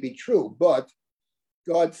certainly be true, but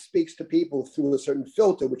God speaks to people through a certain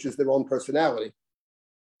filter, which is their own personality.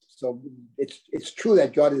 So it's true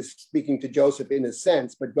that God is speaking to Joseph in a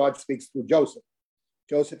sense, but God speaks through Joseph.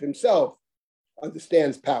 Joseph himself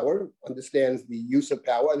understands power, understands the use of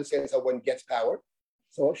power, understands how one gets power.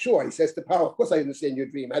 So sure, he says to Paro, of course I understand your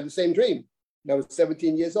dream. I had the same dream. I was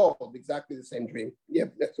 17 years old, exactly the same dream. Yeah,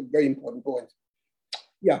 that's a very important point.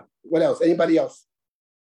 Yeah, what else? Anybody else?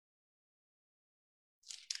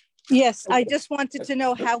 Yes, I just wanted to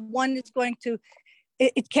know how one is going to,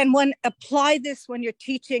 can one apply this when you're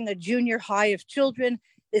teaching a junior high of children,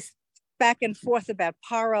 this back and forth about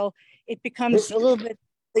Paro? It becomes a little bit,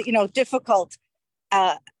 difficult,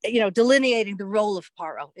 delineating the role of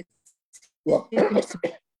Paro. It's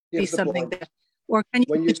be something that, or can you,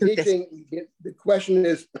 when you're teaching, the question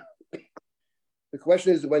is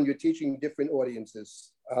when you're teaching different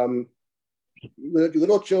audiences.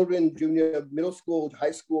 Little children, junior, middle school,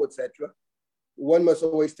 high school, etc. One must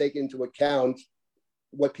always take into account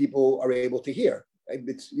what people are able to hear.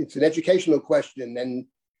 It's an educational question, and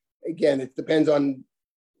again, it depends on.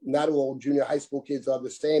 Not all junior high school kids are the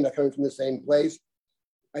same. They're coming from the same place.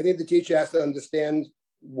 I think the teacher has to understand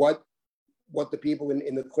what the people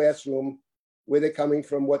in the classroom, where they're coming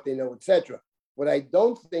from, what they know, etc. What I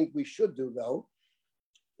don't think we should do, though,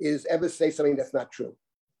 is ever say something that's not true.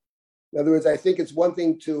 In other words, I think it's one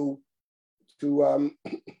thing to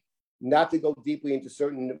not to go deeply into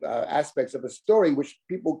certain aspects of a story which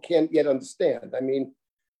people can't yet understand. I mean,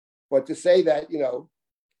 but to say that,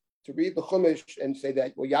 to read the Chumash and say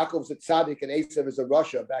that, well, Yaakov's a tzaddik and Esav is a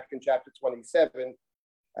Rasha back in chapter 27,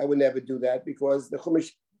 I would never do that, because the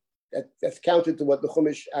Chumash, that's counter to what the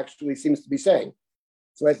Chumash actually seems to be saying.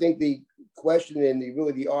 So I think the question and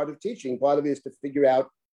the art of teaching, part of it is to figure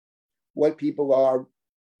out what people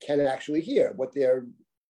can actually hear,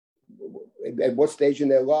 at what stage in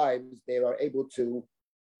their lives they are able to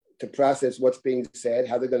process what's being said,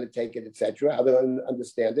 how they're going to take it, etc., how they're going to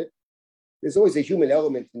understand it. There's always a human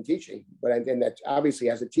element in teaching, but that obviously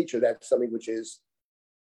as a teacher, that's something which is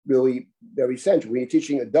really very central. When you're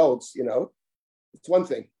teaching adults, it's one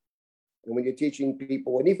thing. And when you're teaching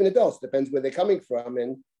people, and even adults, depends where they're coming from.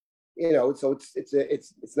 And, so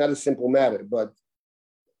it's not a simple matter, but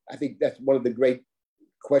I think that's one of the great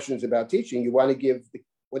questions about teaching. What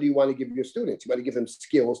do you want to give your students? You want to give them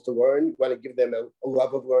skills to learn. You want to give them a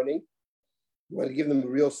love of learning. You want to give them a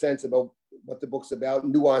real sense about what the book's about,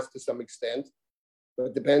 nuance to some extent, but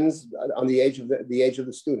it depends on the age of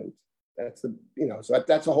the student. That's so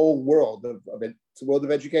that's a whole world of it. It's a world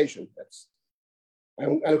of education. I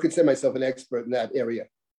don't consider myself an expert in that area,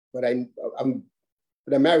 but I'm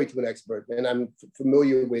married to an expert, and I'm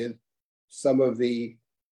familiar with some of the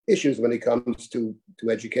issues when it comes to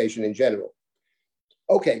education in general.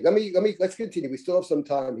 Okay, let's continue. We still have some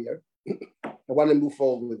time here. I want to move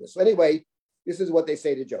forward with this. So anyway, this is what they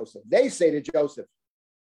say to Joseph. They say to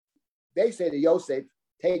Yosef,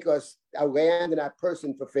 take us our land and our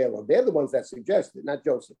person for Pharaoh. They're the ones that suggest it, not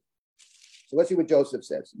Joseph. So let's see what Joseph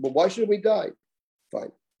says. Well, why should we die?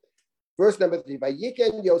 Fine. Verse number 3.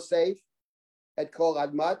 Vayiken Yosef et kol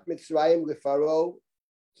admat Mitzrayim leFaro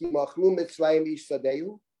ki machlu Mitzrayim ish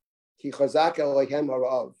sadeu ki chazak Elohem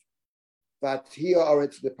harav v'atiyah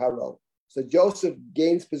aretz leParo. So Joseph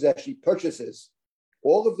gains possession. He purchases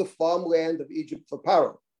all of the farmland of Egypt for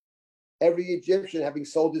Paro. Every Egyptian having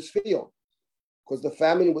sold his field because the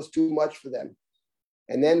famine was too much for them.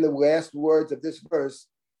 And then the last words of this verse,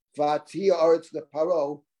 v'atiyah aretz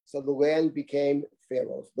leParo. So the land became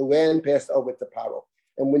Pharaoh's. The land passed over to Paro.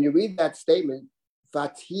 And when you read that statement,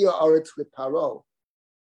 v'atiyah aretz leParo,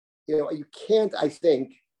 you can't, I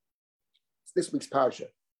think, it's this week's parsha,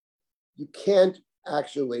 you can't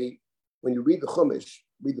actually, when you read the Chumash,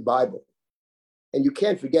 read the Bible, and you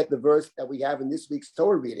can't forget the verse that we have in this week's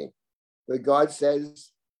Torah reading, where God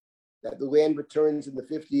says that the land returns in the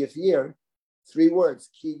 50th year. 3 words,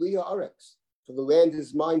 ki li haaretz, for the land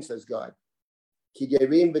is mine, says God. Ki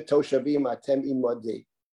gerim v'toshavim atem imadi.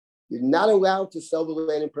 You're not allowed to sell the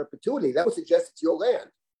land in perpetuity. That would suggest it's your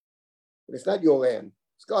land. But it's not your land.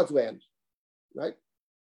 It's God's land, right?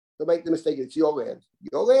 Don't make the mistake, it's your land.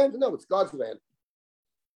 Your land? No, it's God's land.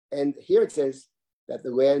 And here it says that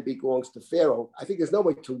the land belongs to Pharaoh. I think there's no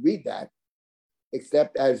way to read that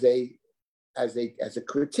except as a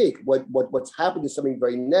critique. What's happened is something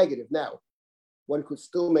very negative. Now, one could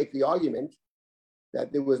still make the argument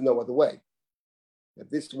that there was no other way,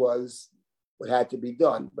 that this was what had to be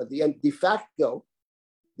done. But de facto,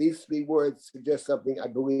 these 3 words suggest something, I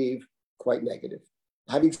believe, quite negative.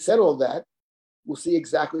 Having said all that, we'll see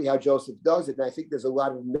exactly how Joseph does it. And I think there's a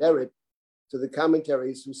lot of merit to the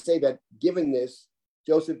commentaries who say that given this,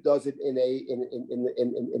 Joseph does it in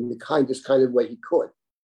the kindest kind of way he could.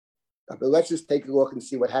 But let's just take a look and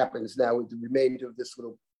see what happens now with the remainder of this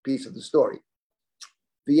little piece of the story.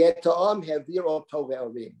 Very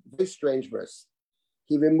strange verse.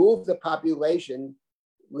 He removed the population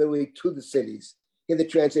literally to the cities. Here the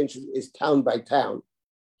translation is town by town.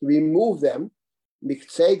 He removed them. Now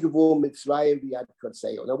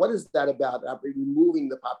what is that about removing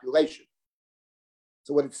the population?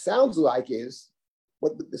 So what it sounds like is,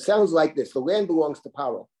 this: the land belongs to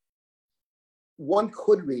Paro. One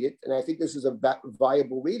could read it, and I think this is a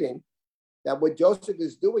viable reading, that what Joseph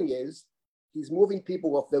is doing is he's moving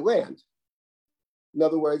people off their land. In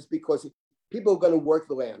other words, because people are going to work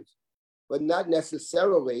the land, but not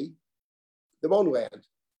necessarily their own land.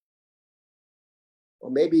 Or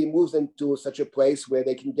maybe he moves them to such a place where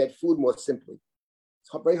they can get food more simply. It's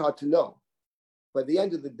very hard to know. But at the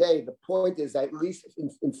end of the day, the point is that at least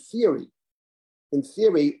in theory,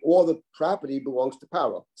 all the property belongs to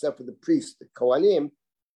Paro, except for the priests, the Kohanim,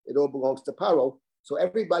 it all belongs to Paro. So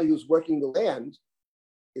everybody who's working the land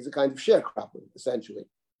is a kind of sharecropper, essentially,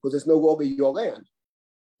 because it's no longer your land.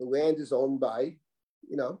 The land is owned by,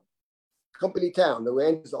 company town. The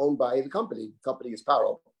land is owned by the company. The company is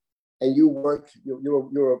Paro. And you work, you're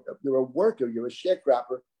a worker, you're a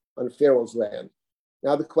sharecropper on Pharaoh's land.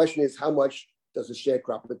 Now the question is, how much does a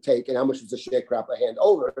sharecropper take and how much does a sharecropper hand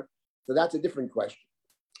over? So that's a different question.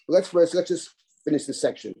 Let's just finish this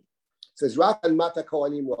section. It says, Rakan Mata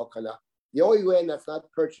Kohanim Wakana. The only land that's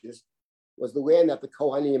not purchased was the land that the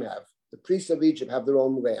Kohanim have. The priests of Egypt have their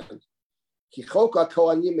own land. Kichoka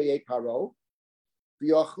Kohanim Meyei Paro,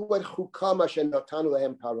 V'yachu et Chukam Asher Natan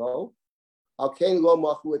Lehem Paro, Al-Kain Lo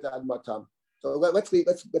Machu et Admatam. So let's leave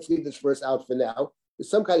this verse out for now. There's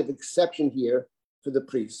some kind of exception here for the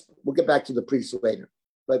priests. We'll get back to the priests later.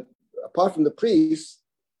 But apart from the priests,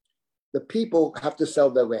 the people have to sell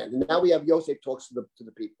their land. And now we have Yosef talks to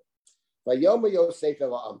the people. Vayomer Yosef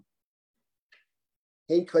el ha'am,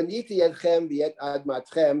 Hein koniti etchem v'et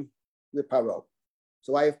admatchem leParo.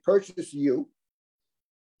 So I have purchased you.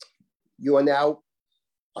 You are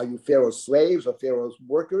you Pharaoh's slaves or Pharaoh's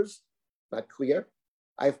workers? Not clear.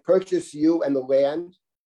 I've purchased you and the land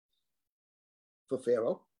for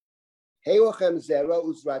Pharaoh. Heilochem zera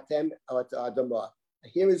uzratem al adamah.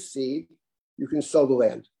 Here is seed. You can sow the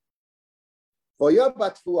land. So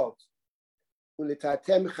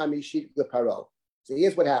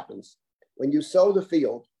here's what happens. When you sow the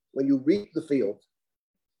field, when you reap the field,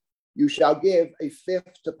 you shall give a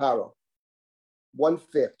fifth to Paro.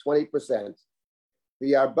 1/5, 20%.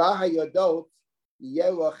 The arba hayodot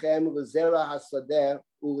yelochem lezera hasadeh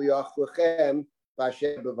uliyachlochem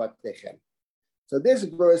b'asher bevatechem. So this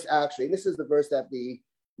verse actually, and this is the verse that the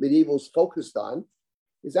medievals focused on,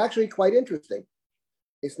 is actually quite interesting.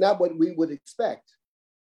 It's not what we would expect.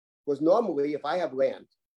 Because normally, if I have land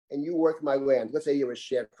and you work my land, let's say you're a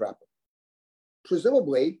sharecropper,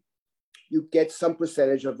 presumably you get some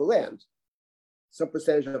percentage of the land, some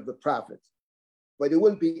percentage of the profit. But it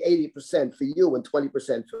wouldn't be 80% for you and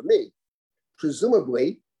 20% for me.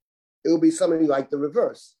 Presumably, it will be something like the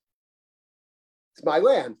reverse. It's my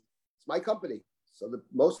land, it's my company. So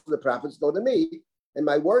most of the profits go to me, and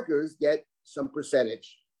my workers get some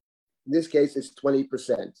percentage. In this case, it's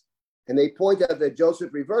 20%. And they point out that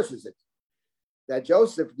Joseph reverses it. That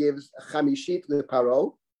Joseph gives chamishit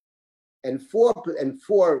leparo, and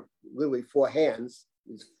literally four hands,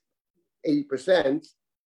 80%,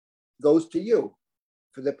 goes to you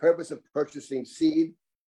for the purpose of purchasing seed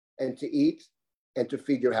and to eat and to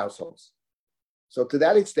feed your households. So to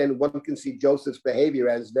that extent, one can see Joseph's behavior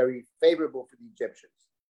as very favorable for the Egyptians.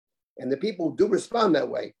 And the people do respond that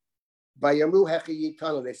way. By Yamru Hechi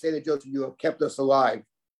Yitanu, they say to Joseph, you have kept us alive.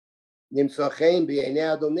 Nimsachein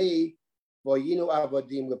b'yeinei Adoni v'yinu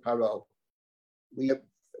avadim leparo.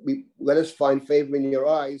 We let us find favor in your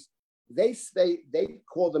eyes. They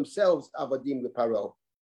call themselves avadim leparo,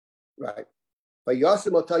 right? But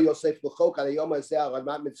Yosef will tell Yosef l'chok alayom hazeh al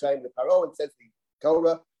admat Mitzrayim leparo, and says the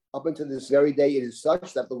Torah, up until this very day, it is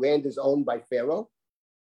such that the land is owned by Pharaoh.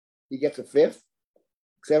 He gets a fifth,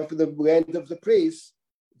 except for the land of the priests.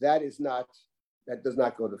 That does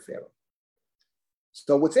not go to Pharaoh.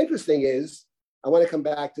 So what's interesting is, I want to come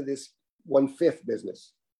back to this 1/5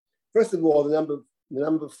 business. First of all, the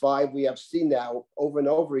number 5 we have seen now over and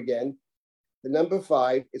over again. The number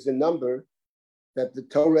 5 is a number that the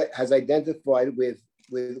Torah has identified with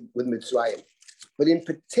Mitzrayim. But in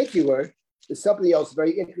particular, there's something else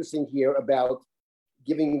very interesting here about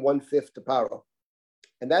giving 1/5 to Paro.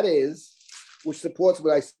 And that is, which supports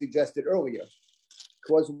what I suggested earlier.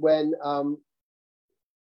 Because when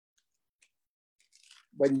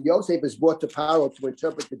Yosef is brought to Paro to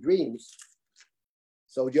interpret the dreams,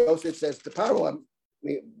 so Joseph says to Paro, I'm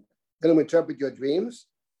going to interpret your dreams.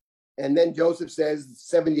 And then Joseph says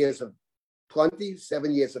 7 years of plenty,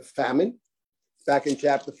 7 years of famine, back in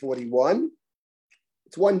chapter 41.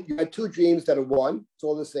 You had 2 dreams that are one, it's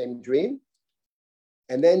all the same dream.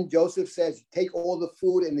 And then Joseph says, take all the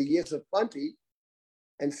food in the years of plenty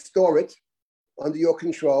and store it under your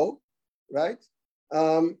control, right?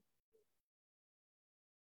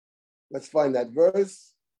 Let's find that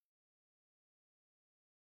verse.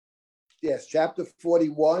 Yes, chapter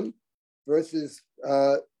 41, verses,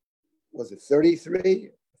 was it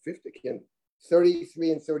 33?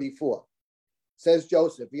 33 and 34. Says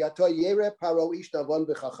Joseph, you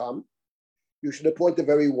should appoint a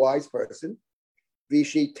very wise person,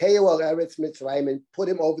 and put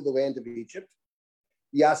him over the land of Egypt.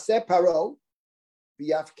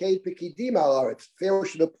 Pharaoh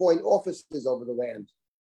should appoint officers over the land.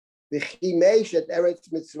 Here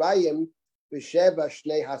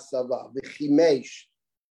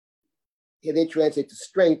they translate to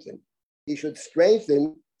strengthen. He should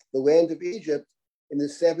strengthen the land of Egypt in the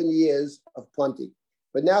 7 years of plenty.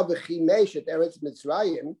 But now the Chimesh at Eretz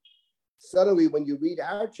Mitzrayim, suddenly when you read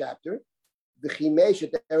our chapter, the Chimesh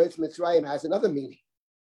at Eretz Mitzrayim has another meaning,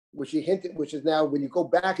 which he hinted, which is now when you go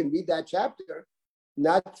back and read that chapter,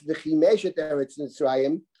 not the Chimesh at Eretz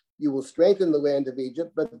Mitzrayim, you will strengthen the land of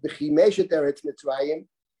Egypt, but the Chimesh at Eretz Mitzrayim,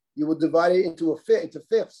 you will divide it into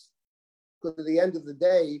fifths. Because at the end of the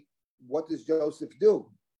day, what does Joseph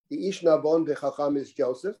do? The Ish Navon v'Chacham is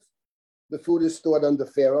Joseph. The food is stored under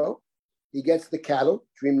Pharaoh. He gets the cattle,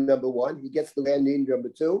 dream number 1. He gets the land, dream number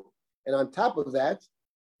 2. And on top of that,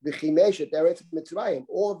 the Chimesh at Eretz Mitzrayim,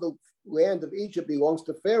 all the land of Egypt belongs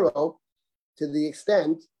to Pharaoh to the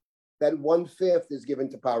extent that 1/5 is given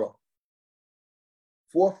to Paro.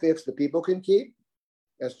 4/5 the people can keep.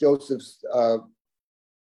 That's Joseph's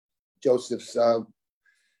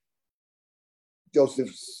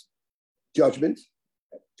judgment,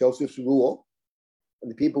 Joseph's rule, and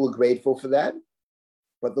the people were grateful for that.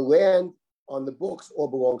 But the land on the books all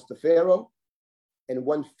belongs to Pharaoh, and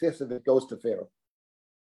 1/5 of it goes to Pharaoh.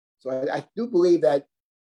 So I do believe that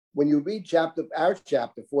when you read our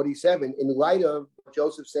chapter 47, in light of what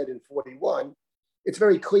Joseph said in 41, it's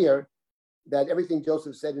very clear that everything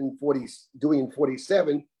Joseph said doing in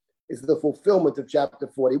 47 is the fulfillment of chapter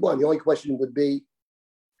 41. The only question would be,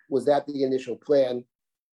 was that the initial plan?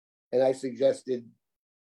 And I suggested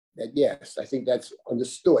that yes, I think that's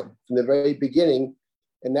understood. From the very beginning,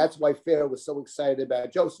 And that's why Pharaoh was so excited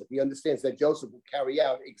about Joseph. He understands that Joseph will carry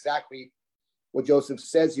out exactly what Joseph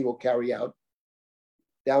says he will carry out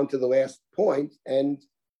down to the last point. And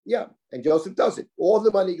yeah, and Joseph does it. All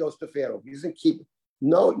the money goes to Pharaoh. He doesn't keep,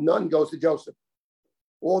 none goes to Joseph.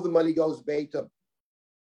 All the money goes back to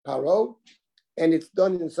Paro, and it's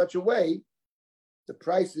done in such a way, the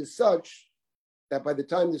price is such that by the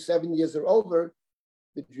time the 7 years are over,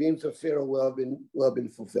 the dreams of Pharaoh will have been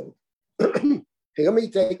fulfilled. Okay, let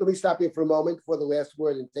me stop here for a moment for the last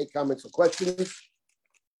word and take comments or questions.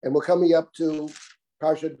 And we're coming up to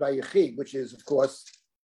Parshat Vayechi, which is, of course,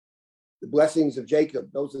 the blessings of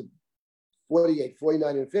Jacob. Those are 48,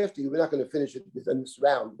 49, and 50. We're not going to finish it in this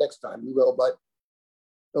round. Next time we will, but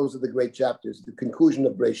those are the great chapters, the conclusion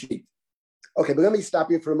of Breshit. Okay, but let me stop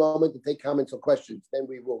here for a moment and take comments or questions. Then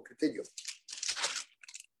we will continue.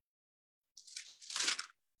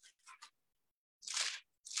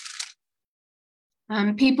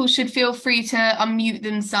 People should feel free to unmute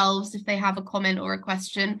themselves if they have a comment or a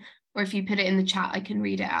question, or if you put it in the chat, I can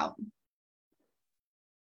read it out.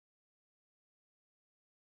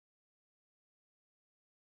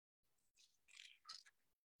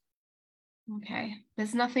 Okay,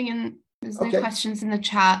 there's no questions in the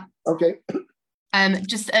chat. Okay.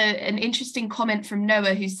 Just an interesting comment from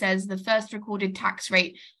Noah, who says the first recorded tax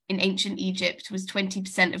rate in ancient Egypt was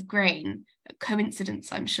 20% of grain. A coincidence,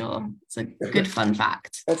 I'm sure. It's a good fun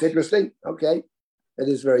fact. That's interesting. Okay. That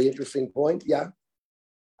is a very interesting point. Yeah.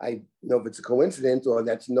 I know if it's a coincidence or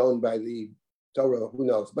that's known by the Torah, who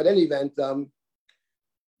knows. But in any event,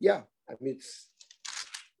 yeah, I mean,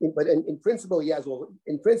 but in principle, he has all,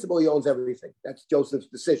 in principle, he owns everything. That's Joseph's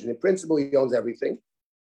decision. In principle, he owns everything.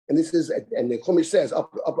 And this is, and the Chumash says,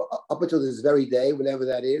 up until this very day, whenever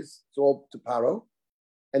that is, it's all to Paro.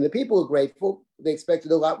 And the people are grateful. They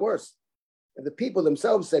expected a lot worse. And the people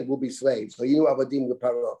themselves said, we'll be slaves. So you know, Avadim with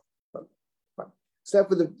Paro. Except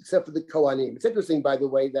for the Kohanim. It's interesting, by the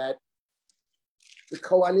way, that the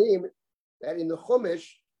Kohanim, that in the Chumash,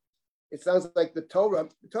 it sounds like the Torah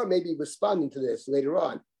may be responding to this later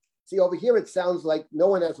on. See, over here, it sounds like no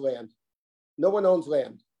one has land. No one owns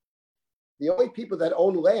land. The only people that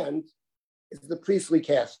own land is the priestly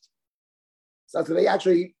caste. So they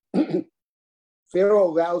actually, Pharaoh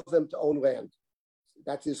allows them to own land.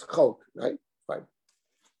 That's his chok, right? Fine.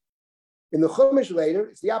 In the Chumash later,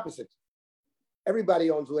 it's the opposite. Everybody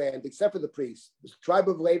owns land except for the priests. The tribe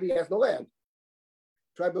of Levi has no land.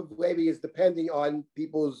 The tribe of Levi is depending on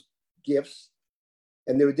people's gifts,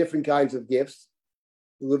 and there are different kinds of gifts.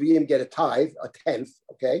 The Leviim get a tithe, a tenth,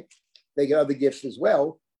 okay? They get other gifts as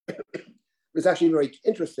well. It's actually very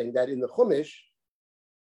interesting that in the Chumash,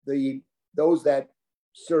 those that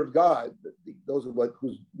serve God, those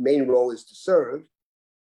whose main role is to serve,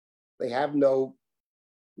 they have no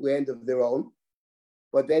land of their own.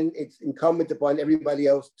 But then it's incumbent upon everybody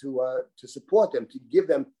else to support them, to give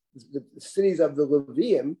them the cities of the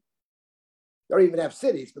Leviim. They don't even have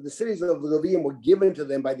cities, but the cities of the Leviim were given to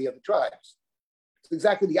them by the other tribes. It's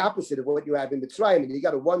exactly the opposite of what you have in Mitzrayim. And you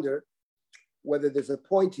got to wonder whether there's a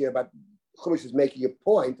point here about Chumash is making a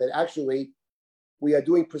point that actually we are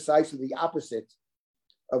doing precisely the opposite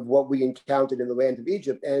of what we encountered in the land of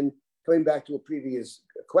Egypt. And coming back to a previous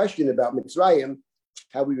question about Mitzrayim,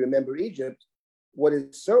 how we remember Egypt, what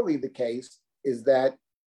is certainly the case is that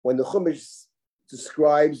when the Chumash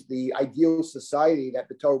describes the ideal society that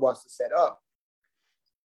the Torah wants to set up,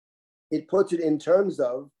 it puts it in terms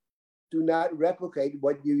of do not replicate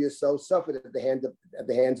what you yourself suffered at the hands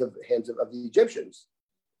of the Egyptians.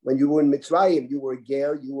 When you were in Mitzrayim, you were a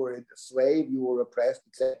ger, you were a slave, you were oppressed,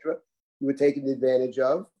 etc. You were taken advantage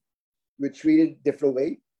of. You were treated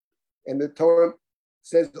differently. And the Torah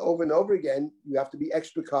says over and over again, you have to be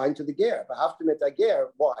extra kind to the ger.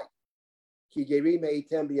 Why? Because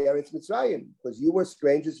you were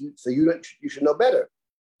strangers, so you should know better.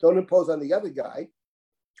 Don't impose on the other guy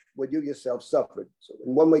what you yourself suffered. So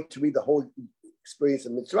in one way to read the whole experience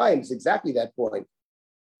of Mitzrayim is exactly that point.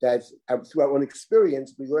 That through our own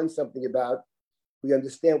experience, we learn something we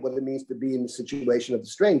understand what it means to be in the situation of the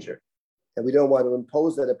stranger. And we don't want to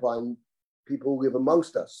impose that upon people who live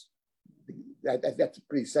amongst us. That's a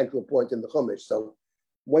pretty central point in the Chumash. So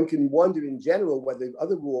one can wonder in general whether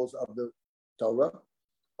other rules of the Torah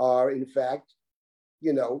are in fact,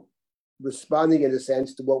 responding in a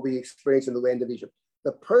sense to what we experience in the land of Egypt.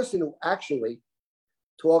 The person who actually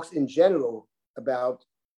talks in general about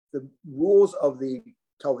the rules of the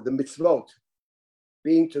Torah, the mitzvot,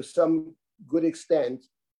 being to some good extent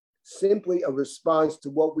simply a response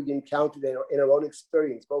to what we encountered in our own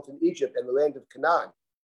experience, both in Egypt and the land of Canaan.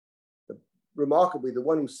 Remarkably, the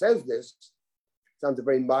one who says this sounds a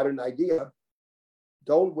very modern idea.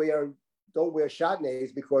 don't wear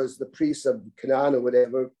shatnez because the priests of Canaan or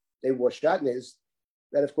whatever, they wore shatnez.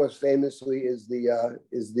 That, of course, famously is the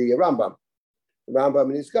Rambam. The Rambam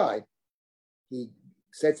in his guide. He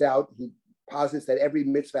sets out, he posits that every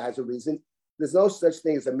mitzvah has a reason. There's no such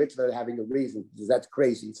thing as a mitzvah having a reason, because that's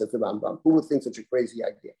crazy, says the Rambam. Who would think such a crazy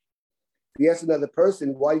idea? If you ask another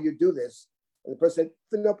person, why do you do this? And the person said,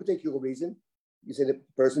 for no particular reason. You say the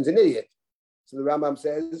person's an idiot. So the Rambam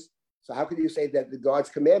says, so how can you say that the God's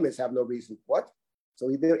commandments have no reason? What? So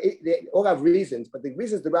they all have reasons, but the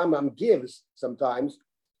reasons the Rambam gives sometimes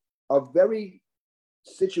are very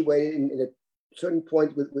situated in a certain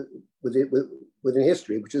point within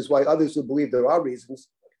history, which is why others who believe there are reasons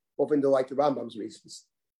often don't like the Rambam's reasons.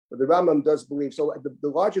 But the Rambam does believe. So the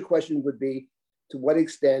larger question would be, to what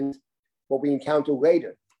extent what we encounter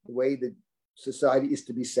later, the way that society is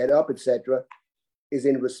to be set up, etc., is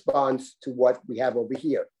in response to what we have over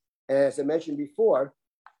here. And as I mentioned before,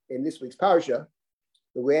 in this week's parsha,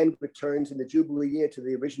 the land returns in the Jubilee year to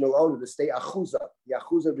the original owner, the state Achuza. The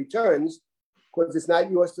Achuza returns because it's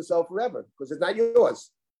not yours to sell forever, because it's not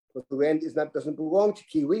yours. But the land doesn't belong to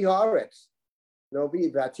Kili Haaretz.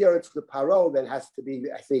 The Paro then has to be,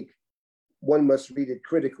 I think, one must read it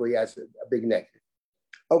critically as a big negative.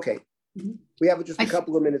 Okay, we have just a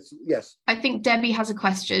couple of minutes. Yes. I think Debbie has a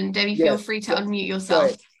question. Debbie, feel free to unmute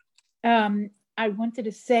yourself. I wanted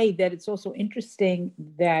to say that it's also interesting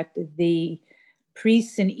that the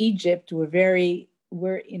priests in Egypt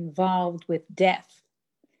were involved with death,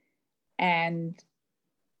 and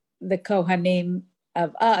the Kohanim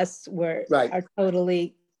of us are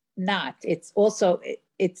totally not. It's also,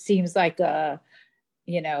 it seems like a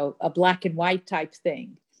black and white type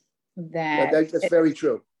thing. That's very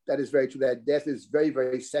true. That is very true. That death is very,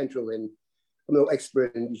 very central in. I'm no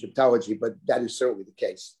expert in Egyptology, but that is certainly the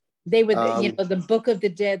case. They were, the Book of the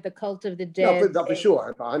Dead, the Cult of the Dead. No, for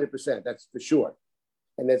sure, 100%. That's for sure.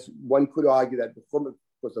 And that's, one could argue that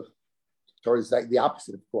because the Torah is like the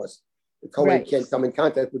opposite, of course. The Kohen can't come in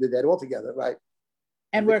contact with the dead altogether, right?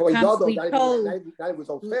 And we're constantly told. Not even with his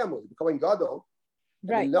whole family. The Kohen Gadol,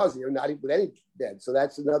 Nazir, not even with any dead. So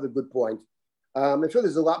that's another good point. I'm sure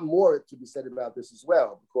there's a lot more to be said about this as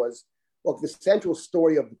well, because, look, the central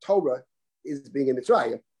story of the Torah is being in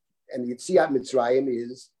Mitzrayim, and the Yetziat Mitzrayim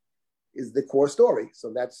is the core story.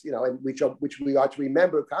 So that's, and which we are to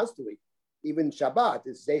remember constantly. Even Shabbat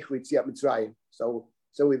is Zechu Yetziat Mitzrayim. So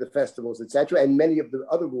with the festivals, etc., and many of the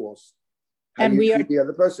other rules. How and we treat the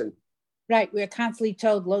other person. Right, we are constantly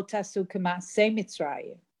told Lo Tasu K'Maaseh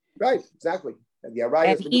Mitzrayim. Right, exactly. And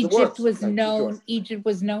the Egypt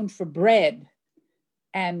was known for bread,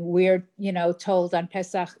 and we're told on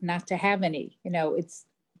Pesach not to have any. It's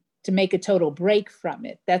to make a total break from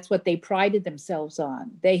it. That's what they prided themselves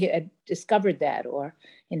on. They had discovered that or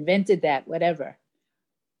invented that, whatever.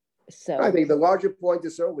 So I think the larger point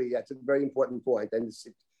is certainly that's a very important point, and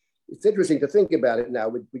it's interesting to think about it now.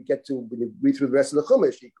 When you read through the rest of the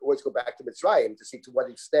Chumash, you always go back to Mitzrayim to see to what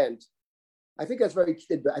extent. I think that's very.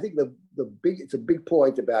 I think it's a big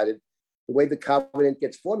point about it. The way the covenant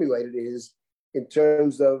gets formulated is in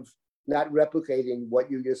terms of not replicating what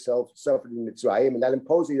you yourself suffered in Mitzrayim and not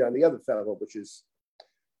imposing it on the other fellow, which is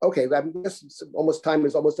okay. I guess time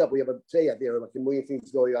is almost up. We have a say out there, like a million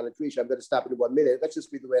things going on in Drisha. I'm going to stop in 1 minute. Let's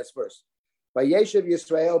just read the last verse. Vayeshev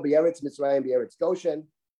Yisrael b'Eretz Mitzrayim b'Eretz Goshen.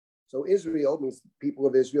 So Israel means people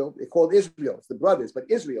of Israel. They're called Israel. It's the brothers, but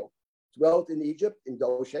Israel dwelt in Egypt, in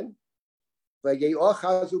Goshen. Right?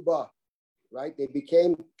 They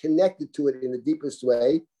became connected to it in the deepest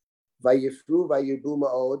way. Vayifru vayirbu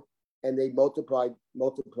ma'od, and they multiplied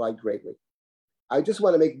greatly. I just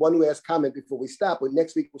want to make one last comment before we stop. But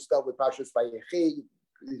next week we'll start with Parshas Vayechi,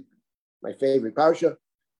 my favorite parsha,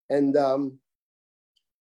 and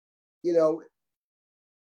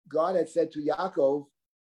God had said to Yaakov,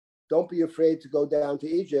 "Don't be afraid to go down to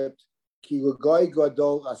Egypt. Ki l'goy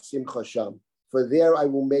gadol asimcha sham. For there I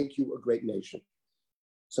will make you a great nation."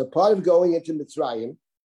 So part of going into Mitzrayim,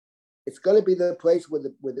 it's going to be the place where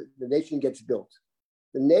the nation gets built.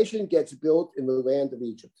 The nation gets built in the land of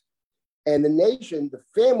Egypt. And the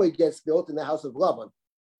family gets built in the house of Laban.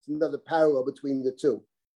 It's another parallel between the two.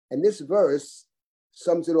 And this verse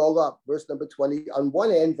sums it all up. Verse number 20, on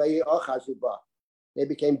one end, they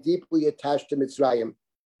became deeply attached to Mitzrayim.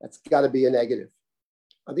 That's got to be a negative.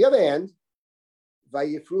 On the other hand,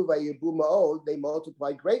 Vayifru vayirbu ma'od, they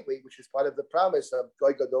multiplied greatly, which is part of the promise of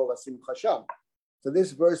Goy Gadol Asimcha Sham. So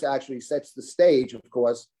this verse actually sets the stage, of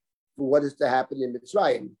course, for what is to happen in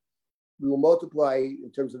Mitzrayim. We will multiply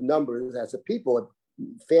in terms of numbers as a people. A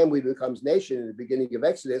family becomes nation in the beginning of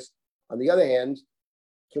Exodus. On the other hand,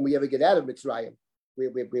 can we ever get out of Mitzrayim?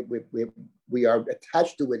 we are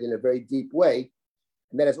attached to it in a very deep way,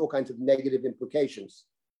 and that has all kinds of negative implications,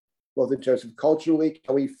 both in terms of culturally,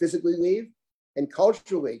 can we physically leave, and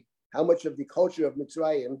culturally, how much of the culture of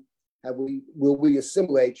Mitzrayim will we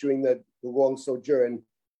assimilate during the long sojourn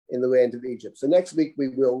in the land of Egypt. So next week we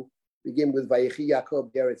will begin with Vayechi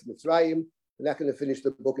Yaakov Eretz Mitzrayim. We're not going to finish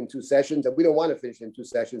the book in 2 sessions, and we don't want to finish it in 2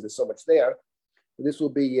 sessions. There's so much there. But this will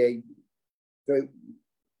be a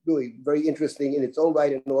really very interesting in its own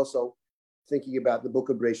right, and also thinking about the book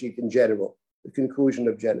of Bereshit in general, the conclusion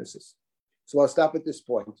of Genesis. So I'll stop at this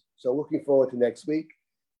point. So looking forward to next week.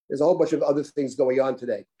 There's a whole bunch of other things going on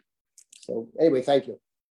today. So anyway, thank you.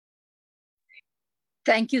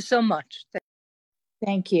 Thank you so much.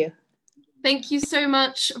 Thank you. Thank you so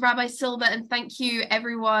much, Rabbi Silber, and thank you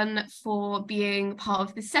everyone for being part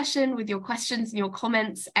of this session with your questions and your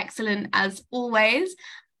comments. Excellent as always.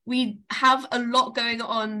 We have a lot going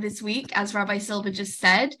on this week, as Rabbi Silber just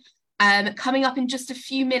said. Coming up in just a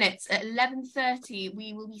few minutes at 11:30,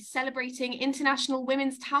 we will be celebrating International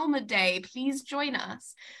Women's Talmud Day. Please join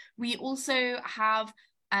us. We also have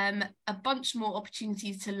a bunch more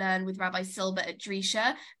opportunities to learn with Rabbi Silber at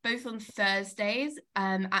Drisha, both on Thursdays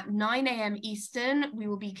at 9 a.m. Eastern. We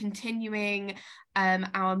will be continuing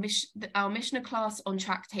our Mishnah class on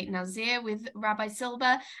Tractate Nazir with Rabbi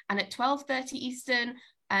Silber, and at 12:30 Eastern,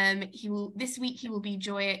 this week he will be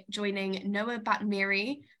joining Noah Bat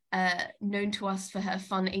Miri, known to us for her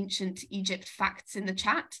fun ancient Egypt facts in the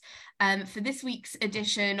chat, for this week's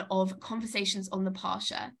edition of Conversations on the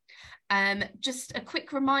Parsha. Just a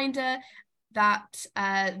quick reminder that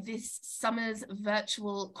this summer's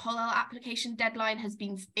virtual Kollel application deadline has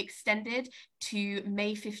been extended to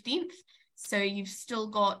May 15th. So you've still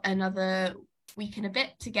got another week and a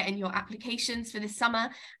bit to get in your applications for this summer,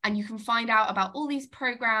 and you can find out about all these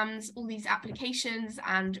programs, all these applications,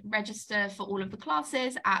 and register for all of the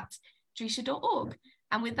classes at drisha.org.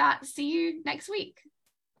 And with that, see you next week.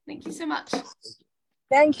 Thank you so much.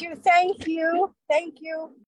 Thank you. Thank you. Thank you.